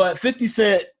 But 50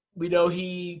 Cent, we know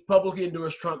he publicly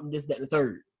endorsed Trump and this, that, and the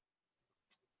third.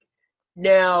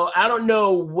 Now, I don't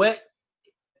know what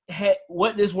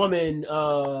this woman,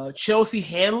 Chelsea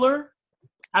Handler,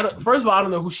 first of all, I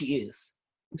don't know who she is.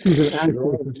 She's an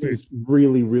actress, but she's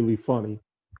really, really funny.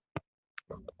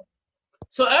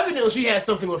 So evidently she has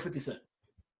something with 50 Cent.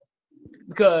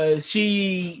 Because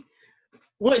she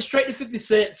went straight to 50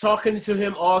 Cent, talking to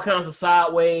him all kinds of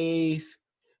sideways,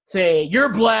 saying, "You're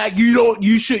black,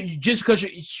 you should, just because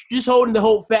you're just holding the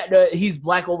whole fact that he's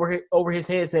black over his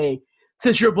head, saying,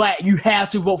 since you're black, you have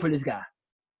to vote for this guy."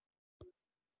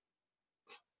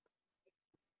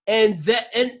 And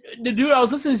the dude I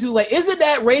was listening to was like, "Isn't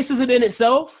that racism in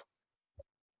itself?"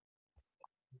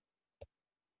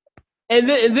 And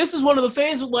this is one of the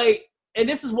things with like, and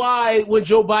this is why when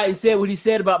Joe Biden said what he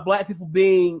said about black people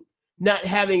not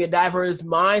having a diverse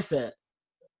mindset,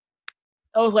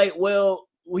 I was like, well,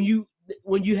 when you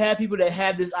have people that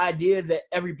have this idea that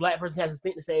every black person has to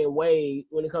think the same way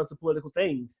when it comes to political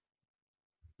things.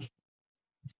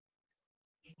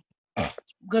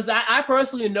 Because I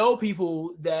personally know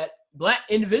people black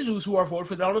individuals who are voting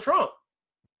for Donald Trump.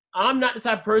 I'm not the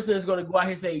type of person that's going to go out here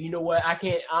and say, you know what,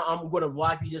 I'm going to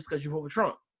block you just because you vote for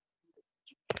Trump.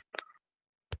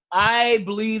 I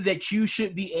believe that you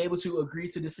should be able to agree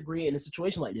to disagree in a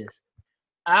situation like this.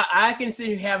 I can sit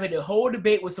here having a whole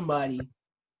debate with somebody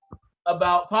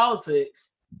about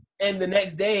politics and the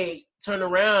next day turn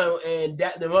around and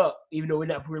dap them up, even though we're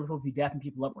not really supposed to be dapping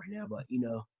people up right now, but you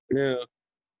know. Yeah.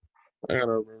 I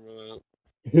gotta remember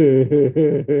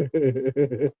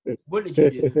that. What did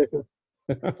you do?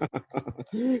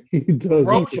 He does.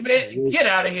 Roachman, get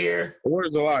out of here.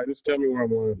 Where's the lie? Just tell me where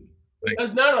I'm lying.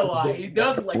 That's not a lie. He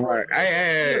doesn't like right.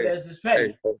 Hey. That's just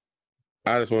petty. Hey,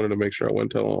 I just wanted to make sure I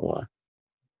wasn't telling a lie.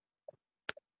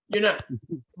 You're not.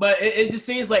 But it just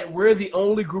seems like we're the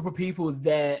only group of people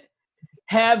that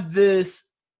have this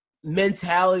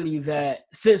mentality that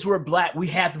since we're black, we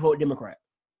have to vote Democrat.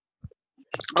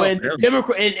 When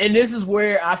Democrat, and this is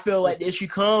where I feel like the issue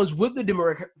comes with the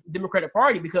Democratic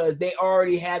Party, because they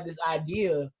already have this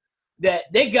idea that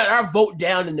they got our vote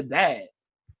down in the bag.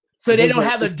 So they don't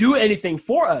have to do anything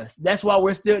for us. That's why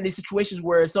we're still in these situations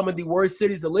where some of the worst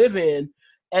cities to live in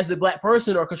as a black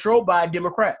person are controlled by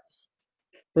Democrats.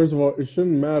 First of all, it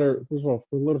shouldn't matter. First of all,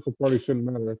 political parties shouldn't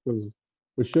matter, because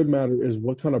what should matter is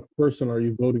what kind of person are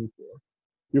you voting for.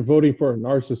 You're voting for a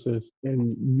narcissist,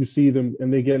 and you see them,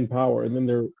 and they get in power, and then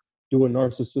they're doing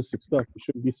narcissistic stuff. You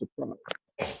shouldn't be surprised.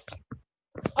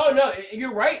 Oh no,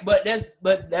 you're right, but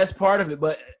that's part of it.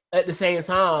 But at the same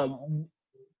time,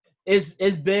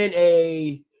 it's been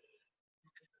a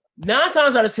 9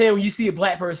 times out of 10 when you see a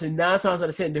black person, 9 times out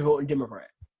of 10 they're voting Democrat.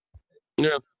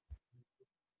 Yeah.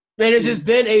 And it's just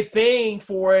been a thing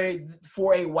for a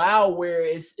while where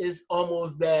it's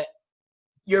almost that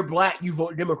you're black, you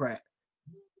vote Democrat.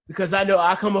 Because I know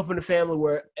I come up in a family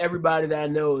where everybody that I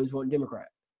know is voting Democrat.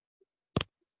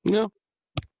 Yeah.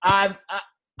 I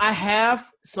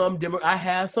have some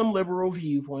liberal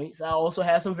viewpoints. I also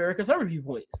have some very conservative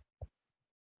viewpoints.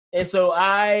 And so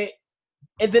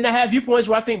then I have viewpoints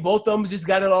where I think both of them just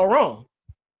got it all wrong.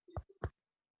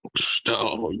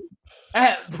 No.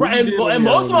 And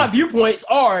most of my viewpoints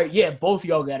are, both of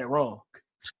y'all got it wrong.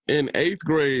 In 8th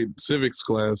grade civics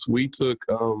class, we took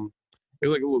it was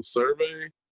like a little survey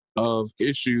of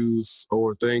issues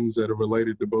or things that are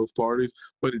related to both parties,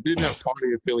 but it didn't have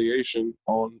party affiliation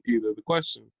on either of the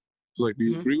questions. It was like, do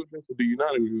you agree with this or do you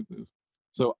not agree with this?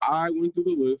 So I went through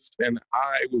the list, and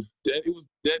it was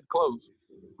dead close.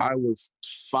 I was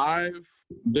 5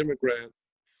 Democrat,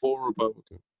 4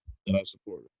 Republican that I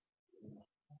supported.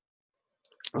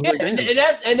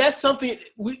 And that's something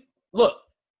we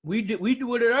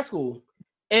do it at our school,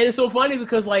 and it's so funny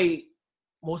because like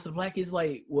most of the black kids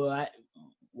like,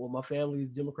 my family is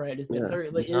Democrat. This, that,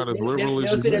 third. Like,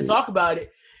 they'll sit and talk about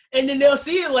it, and then they'll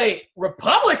see it like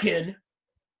Republican.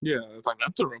 Yeah, it's like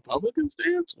that's a Republican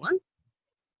stance. What?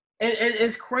 And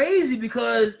it's crazy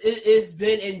because it's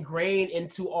been ingrained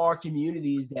into our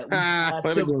communities that we have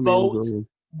to vote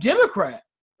Democrat.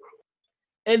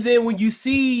 And then when you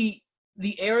see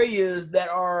the areas that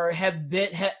have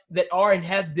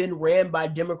been ran by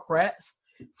Democrats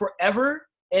forever,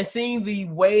 and seeing the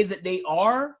way that they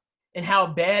are, and how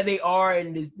bad they are,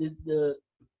 and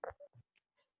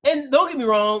and don't get me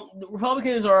wrong, the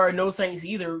Republicans are no saints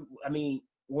either. I mean,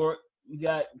 you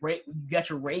got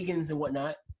your Reagans and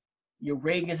whatnot, your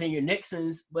Reagans and your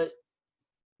Nixons, but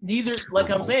neither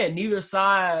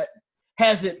side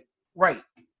has it right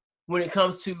when it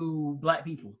comes to black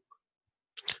people.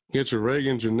 Get your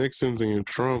Reagans, your Nixons, and your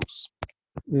Trumps.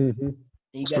 Mm-hmm. And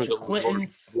you got your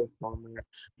Clintons.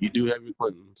 You do have your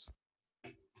Clintons.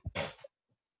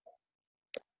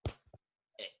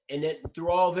 And then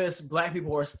through all this, black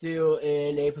people are still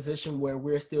in a position where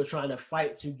we're still trying to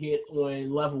fight to get on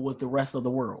level with the rest of the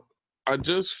world. I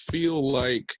just feel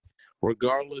like,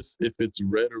 regardless if it's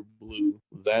red or blue,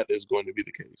 that is going to be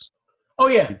the case. Oh,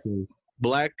 yeah.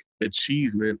 Black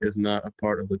achievement is not a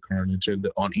part of the current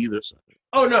agenda on either side.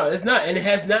 Oh, no, it's not. And it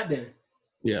has not been.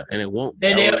 Yeah, and it won't.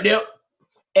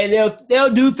 And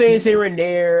they'll do things here and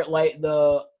there, like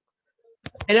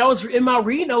and I was in my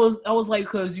reading. I was like,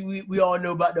 because we all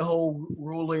know about the whole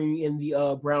ruling in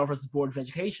the Brown versus Board of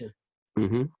Education,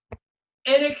 mm-hmm. and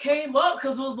it came up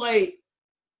because it was like,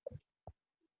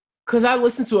 because I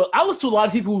listen to a lot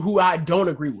of people who I don't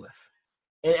agree with,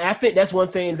 and I think that's one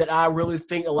thing that I really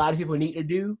think a lot of people need to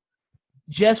do,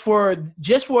 just for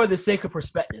the sake of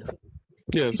perspective.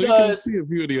 Yeah, so you can see a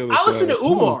few of the other I listen to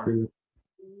Umar.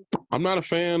 I'm not a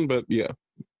fan, but yeah,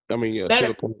 I mean, yeah. To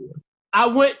the point.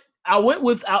 I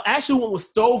actually went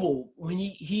with Stovall when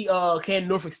he came to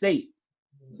Norfolk State,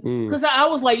 because I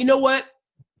was like, you know what,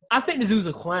 I think this dude's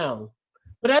a clown,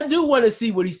 but I do want to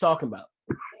see what he's talking about.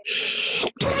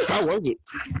 How was it?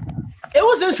 It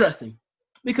was interesting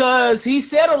because he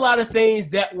said a lot of things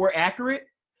that were accurate,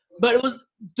 but it was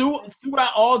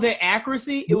throughout all that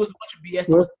accuracy, it was a bunch of BS.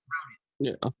 That was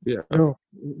Yeah. Oh.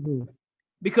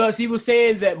 Because he was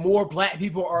saying that more black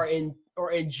people are in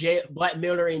jail, black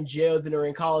men are in jail than are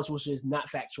in college, which is not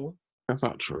factual. That's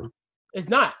not true. It's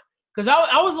not. Because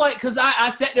I was like, because I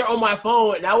sat there on my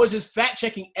phone and I was just fact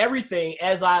checking everything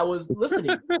as I was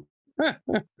listening.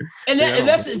 and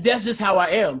that's just how I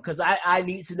am, because I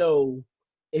need to know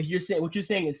if you're saying what you're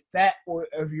saying is fact, or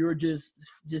if you're just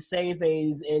saying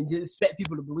things and just expect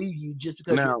people to believe you just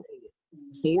because now, you're saying it.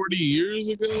 40 years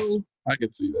ago, I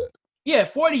could see that. Yeah,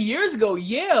 40 years ago,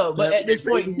 yeah, but at this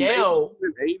point now,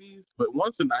 in the 80s, but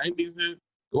once the 90s hit,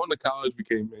 going to college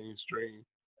became mainstream.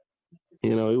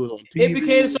 You know, it was on TV. It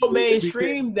became so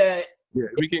mainstream that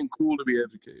it became cool to be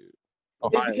educated.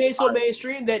 It became so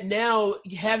mainstream that now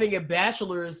having a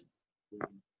bachelor's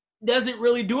doesn't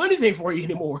really do anything for you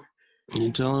anymore.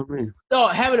 You telling me? No,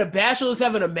 having a bachelor's,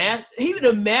 having a even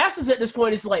a master's at this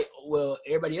point, it's like, well,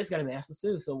 everybody else got a master's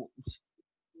too, so.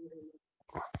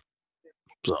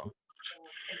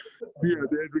 Yeah,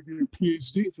 they had to get a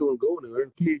PhD if you want to go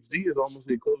anywhere. PhD is almost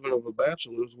the equivalent of a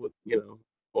bachelor's with,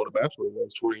 what a bachelor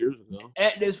was 20 years ago.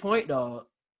 At this point, dog.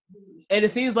 And it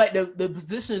seems like the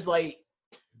position is like,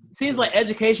 seems like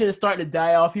education is starting to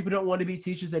die off. People don't want to be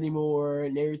teachers anymore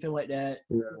and everything like that.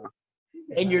 Yeah.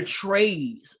 And your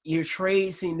trades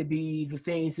seem to be the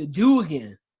things to do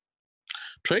again.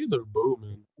 Trades are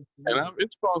booming. And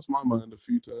it's crossed my mind a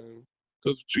few times.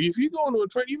 Because if you go into a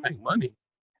trade, you make money.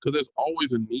 Because there's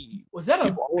always a need. Was that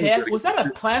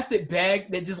a plastic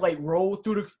bag that just like rolled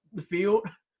through the field?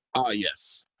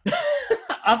 Yes.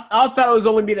 I thought it was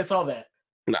only me that saw that.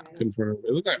 Not confirmed.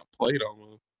 It looked like a plate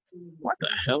almost. What the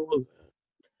hell was that?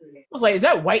 I was like, is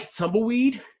that white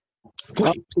tumbleweed?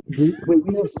 Wait, you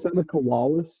have Seneca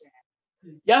Wallace?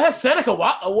 Y'all have Seneca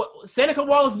Wallace. Seneca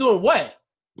Wallace doing what?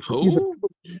 Who?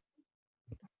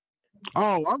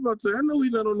 I'm about to say, I know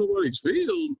he's not on nobody's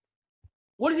field.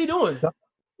 What is he doing?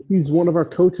 He's one of our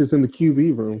coaches in the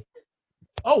QB room.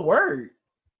 Oh, word.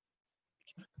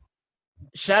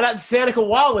 Shout out to Seneca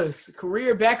Wallace,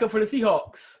 career backup for the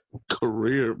Seahawks.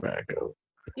 Career backup.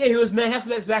 Yeah, he was Matt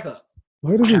Hasselbeck's backup.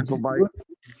 Why did he do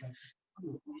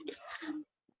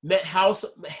Matt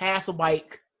Hasselbeck.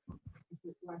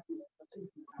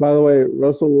 By the way,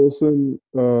 Russell Wilson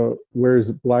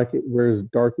wears dark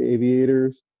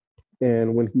aviators,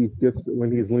 and when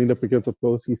he's leaned up against a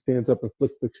post, he stands up and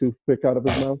flicks the toothpick out of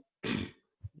his mouth.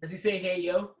 Does he say "Hey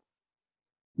yo"?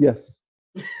 Yes.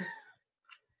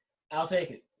 I'll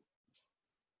take it.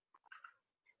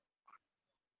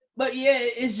 But yeah,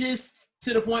 it's just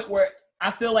to the point where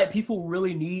I feel like people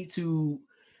really need to,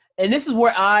 and this is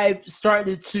where I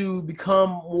started to become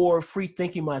more free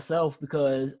thinking myself,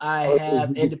 because I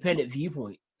have independent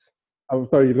viewpoints. I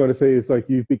thought you were going to say it's like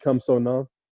you've become so numb.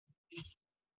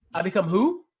 I become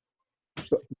who?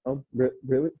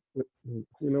 Really? You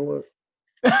know what?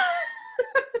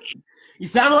 You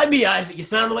sound like me, Isaac. You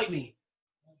sound like me.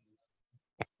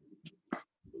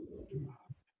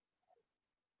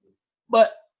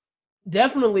 But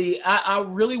definitely, I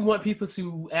really want people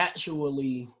to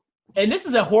actually, and this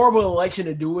is a horrible election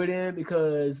to do it in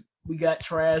because we got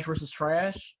trash versus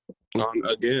trash.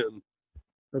 Again,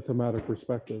 That's a matter of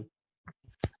perspective.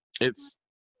 it's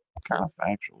kind of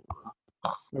factual.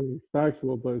 I mean, it's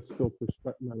factual, but it's still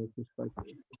matter of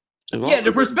perspective. Yeah,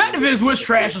 the perspective is which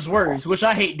trash is worse, which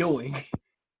I hate doing.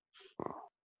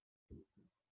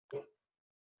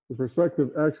 The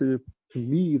perspective, actually, to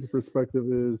me, the perspective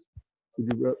is: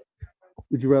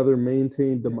 would you rather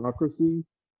maintain democracy,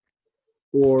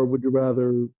 or would you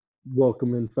rather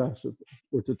welcome in fascism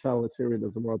or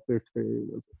totalitarianism or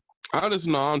authoritarianism? I just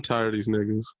know I'm tired of these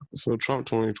niggas. So Trump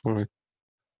 2020.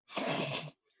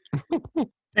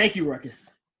 Thank you,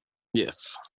 Ruckus.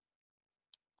 Yes.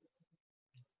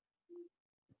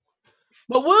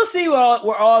 But we'll see where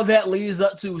all that leads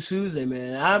up to Tuesday,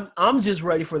 man. I'm just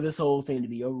ready for this whole thing to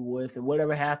be over with, and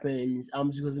whatever happens,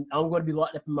 I'm going to be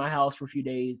locked up in my house for a few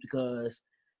days because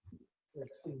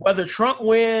whether Trump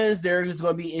wins, there's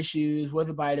going to be issues.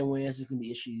 Whether Biden wins, there's going to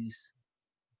be issues.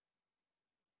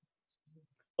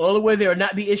 Only way there will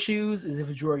not be issues is if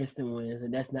Jorgensen wins,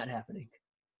 and that's not happening.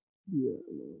 Yeah,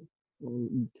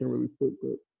 you can't really put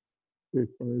that. They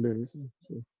find anything.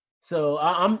 So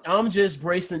I'm just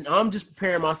bracing. I'm just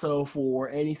preparing myself for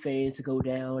anything to go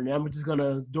down, and I'm just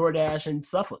gonna DoorDash in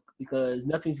Suffolk because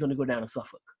nothing's gonna go down in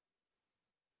Suffolk.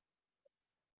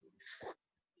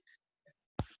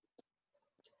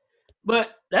 But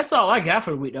that's all I got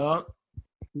for the week, dog.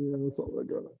 Yeah, that's all I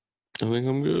got. I think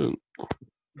I'm good.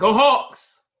 Go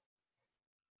Hawks!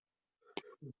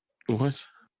 What?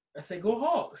 I said go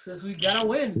Hawks. Since we gotta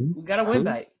win, we gotta win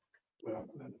back.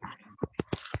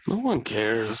 No one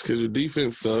cares because your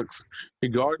defense sucks.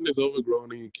 Your garden is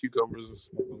overgrown and your cucumbers are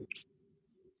small.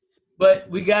 But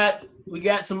we got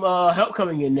some help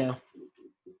coming in now.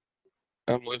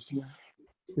 I'm listening.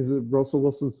 Is it Russell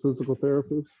Wilson's physical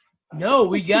therapist? No,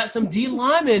 we got some D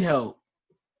lineman help.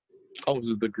 Oh, is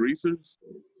it the greasers?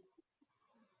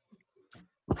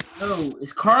 No,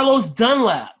 it's Carlos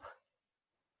Dunlap.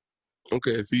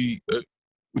 Okay, is he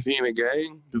in a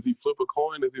gang? Does he flip a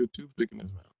coin? Is he a toothpick in his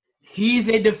mouth? He's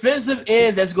a defensive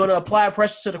end that's going to apply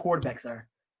pressure to the quarterback, sir.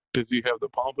 Does he have the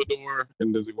pompadour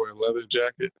and does he wear a leather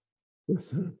jacket?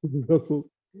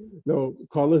 No,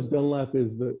 Carlos Dunlap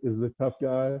is the tough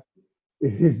guy.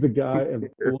 He's the guy in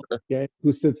the gang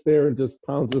who sits there and just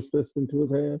pounds his fist into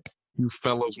his hand. You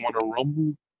fellas want to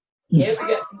rumble?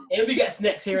 And we got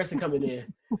Snacks Harrison coming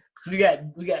in. So we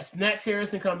got Snacks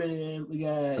Harrison coming in. We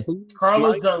got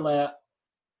Carlos Dunlap,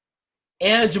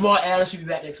 and Jamal Adams should be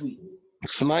back next week.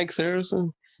 Snipes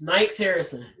Harrison? Snipes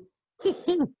Harrison.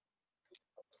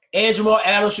 And Jamal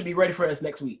Adams should be ready for us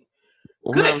next week.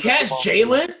 Good catch,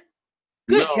 Jalen.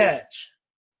 Good catch.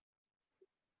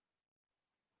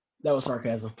 That was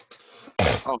sarcasm.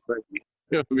 Oh, thank you.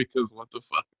 Yeah, because what the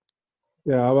fuck?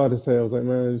 Yeah, I was about to say, I was like,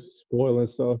 man, it's spoiling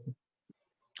stuff.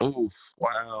 Oh,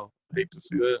 wow. Hate to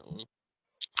see that one.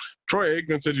 Troy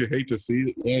Aikman said you hate to see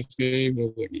it last game. I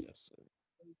was like, yes.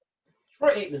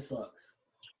 Troy Aikman sucks.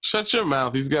 Shut your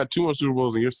mouth. He's got 2 more Super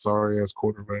Bowls and you're sorry-ass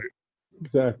quarterback.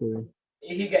 Exactly.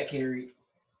 He got carried.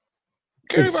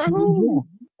 Carried by who?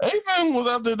 Aikman was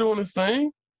out there doing his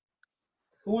thing.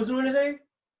 Who was doing anything?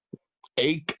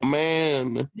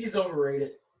 Aikman. He's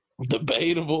overrated.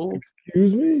 Debatable.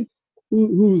 Excuse me?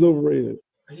 Who's overrated?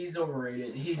 He's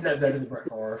overrated. He's not better than Brett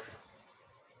Favre.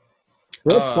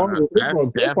 Brett Favre is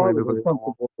definitely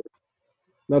uncomfortable.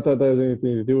 Not that has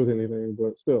anything to do with anything,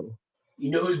 but still. You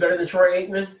know who's better than Troy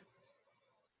Aikman?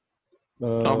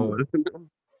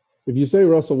 If you say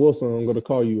Russell Wilson, I'm going to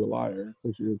call you a liar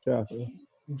because you're a Catholic.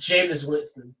 Jameis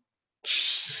Winston.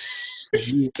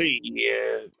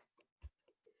 Yeah.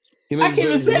 I can't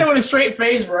even say that with a straight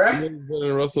face, bro. Better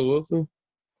than Russell Wilson?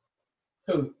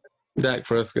 Who? Dak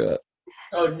Prescott.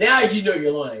 Oh, now you know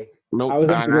you're lying. Nope.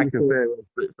 I can say it with a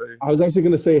straight face. I was actually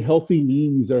going to say healthy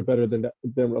knees are better than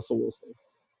Russell Wilson.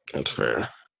 That's fair.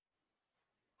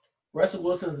 Russell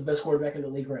Wilson is the best quarterback in the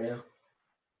league right now.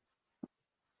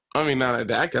 I mean, now that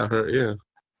Dak got hurt, yeah.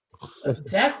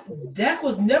 Dak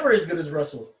was never as good as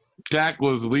Russell. Dak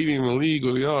was leading the league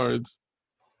with yards.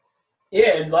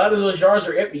 Yeah, and a lot of those yards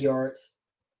are empty yards.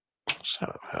 Shut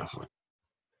up, Heflin.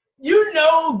 You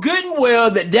know good and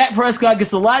well that Dak Prescott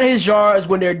gets a lot of his yards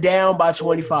when they're down by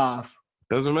 25.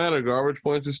 Doesn't matter. Garbage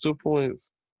points are still points.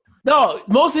 No,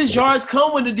 most of his yards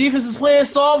come when the defense is playing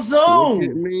soft zone. Look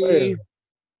at me.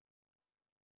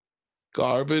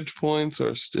 Garbage points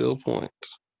are still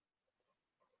points.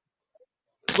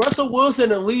 Russell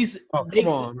Wilson at least Come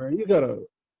on, man. You got to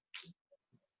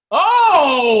 –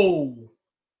 Oh!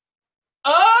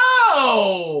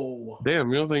 Damn,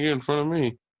 you don't think you're in front of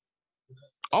me.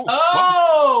 Oh,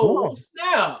 Oh,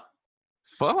 snap.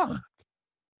 fuck.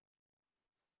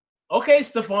 Okay,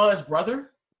 Stefan's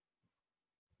brother.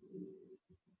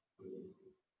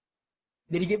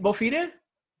 Did he get both feet in?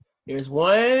 There's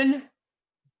one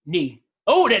knee.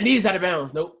 Oh, that knee's out of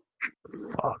bounds. Nope.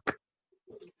 Fuck.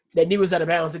 That knee was out of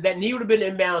bounds. If that knee would have been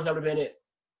in bounds, that would have been it.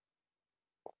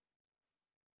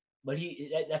 But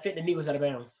I think the knee was out of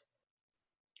bounds.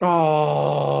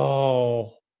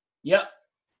 Oh. Yep.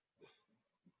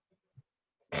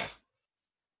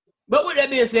 But with that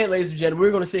being said, ladies and gentlemen,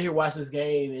 we're going to sit here, watch this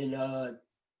game, and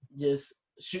just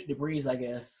shoot the breeze, I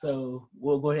guess. So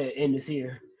we'll go ahead and end this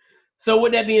here. So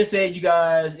with that being said, you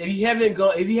guys, if you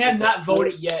have not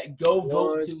voted yet, go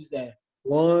vote Tuesday.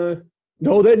 No,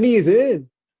 that knee is in.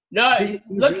 No,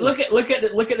 look at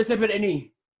the tip of the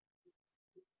knee.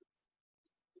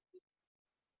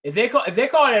 If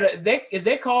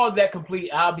they call that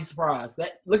complete, I'll be surprised.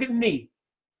 Look at the knee.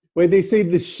 Wait, they say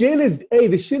the shin is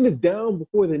down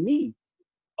before the knee.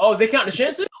 Oh, they count the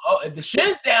shin too? Oh, if the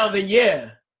shin's down, then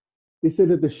yeah. They said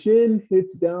that the shin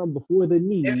hits down before the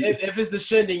knee. If it's the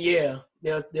shin, then yeah,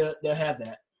 they'll have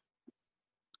that.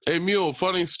 Hey, Mule,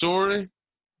 funny story.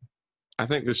 I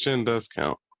think the shin does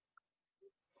count.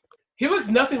 He looks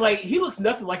nothing like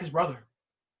his brother.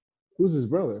 Who's his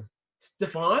brother?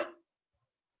 Stefan?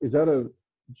 Is that a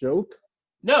joke?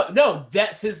 No,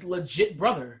 that's his legit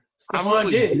brother. I'm Stephon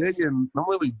really Diggs.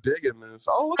 digging this.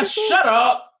 Oh, look at Shut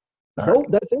up. Oh,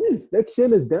 that's in. That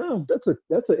shin is down. That's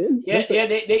an in. Yeah,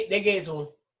 they gave some.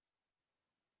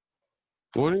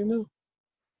 What do you know?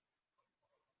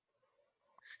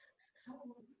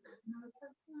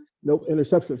 Nope,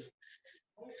 interception.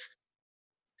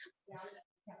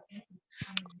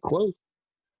 Close.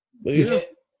 Yeah.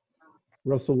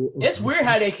 Russell. It's weird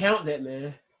how they count that,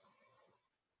 man.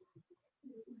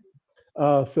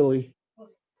 Philly.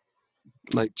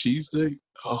 Like cheesesteak?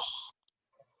 Oh.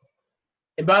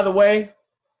 And by the way,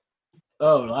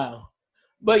 oh wow.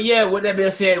 But yeah, with that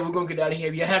being said, we're gonna get out of here.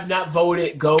 If you have not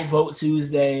voted, go vote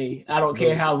Tuesday. I don't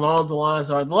care how long the lines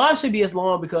are. The lines should be as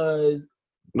long because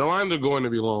The lines are going to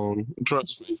be long.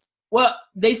 Trust me. well,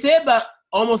 they said about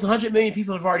almost 100 million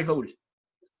people have already voted.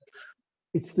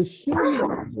 It's the shin.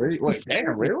 Wait,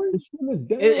 damn, really? The shin is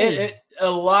down. A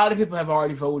lot of people have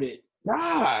already voted.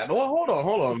 God, well, hold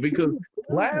on, because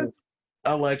last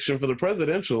election for the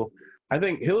presidential, I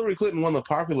think Hillary Clinton won the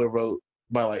popular vote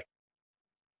by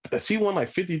she won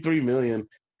 53 million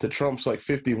to Trump's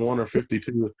 51 or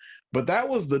 52, but that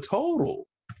was the total.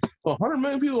 100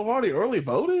 million people have already early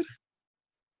voted.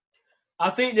 I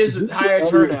think there's a higher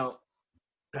turnout.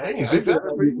 Dang,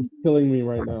 It's killing me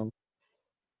right now.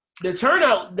 The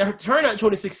turnout in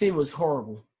 2016 was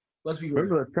horrible. Let's be real.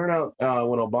 remember the turnout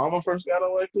when Obama first got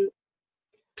elected?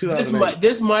 2008.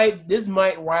 This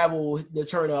might rival the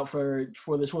turnout for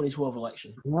the 2012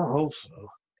 election. I hope so.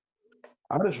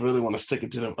 I just really want to stick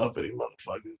it to them uppity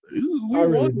motherfuckers. Ooh, I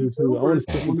really do too. I want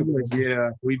to stick it to the, Yeah,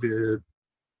 we did.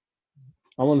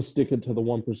 I want to stick it to the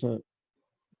 1%.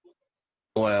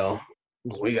 Well,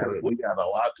 we got a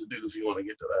lot to do if you want to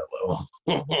get to that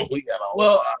level. We got a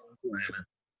Well, lot of planning.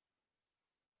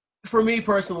 For me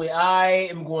personally, I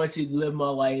am going to live my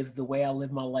life the way I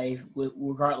live my life,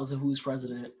 regardless of who's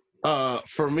president.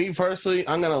 For me personally,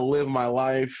 I'm gonna live my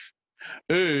life.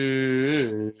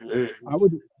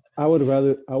 I would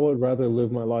rather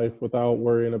live my life without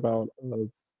worrying about a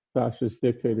fascist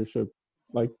dictatorship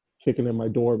like kicking in my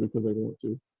door because they want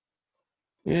to.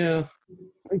 Yeah,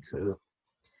 I think so.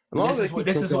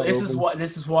 This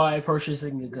is why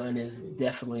purchasing a gun is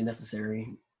definitely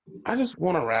necessary. I just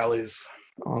want to rallies.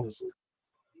 Honestly,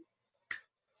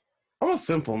 I'm a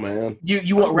simple man.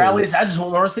 You want rallies? I just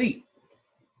want my receipt.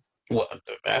 What?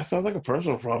 That sounds like a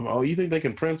personal problem. Oh, you think they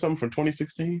can print something from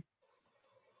 2016?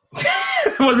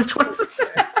 Was it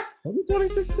 2016? Was it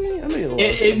 2016? I mean,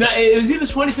 it was either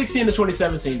 2016 or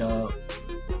 2017, dog.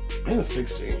 it was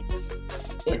 16.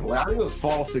 I think it was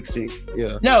fall 16.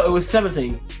 Yeah. No, it was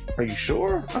 17. Are you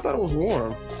sure? I thought it was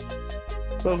warm.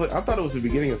 So I thought it was the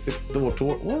beginning of 16.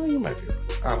 Well, you might be right.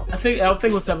 I don't know. I think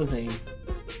it was 17.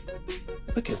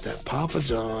 Look at that Papa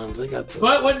John's. They got the.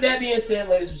 But with that being said,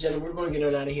 ladies and gentlemen, we're going to get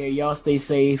on out of here. Y'all stay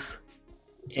safe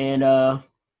and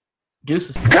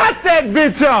deuces. Cut that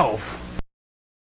bitch off!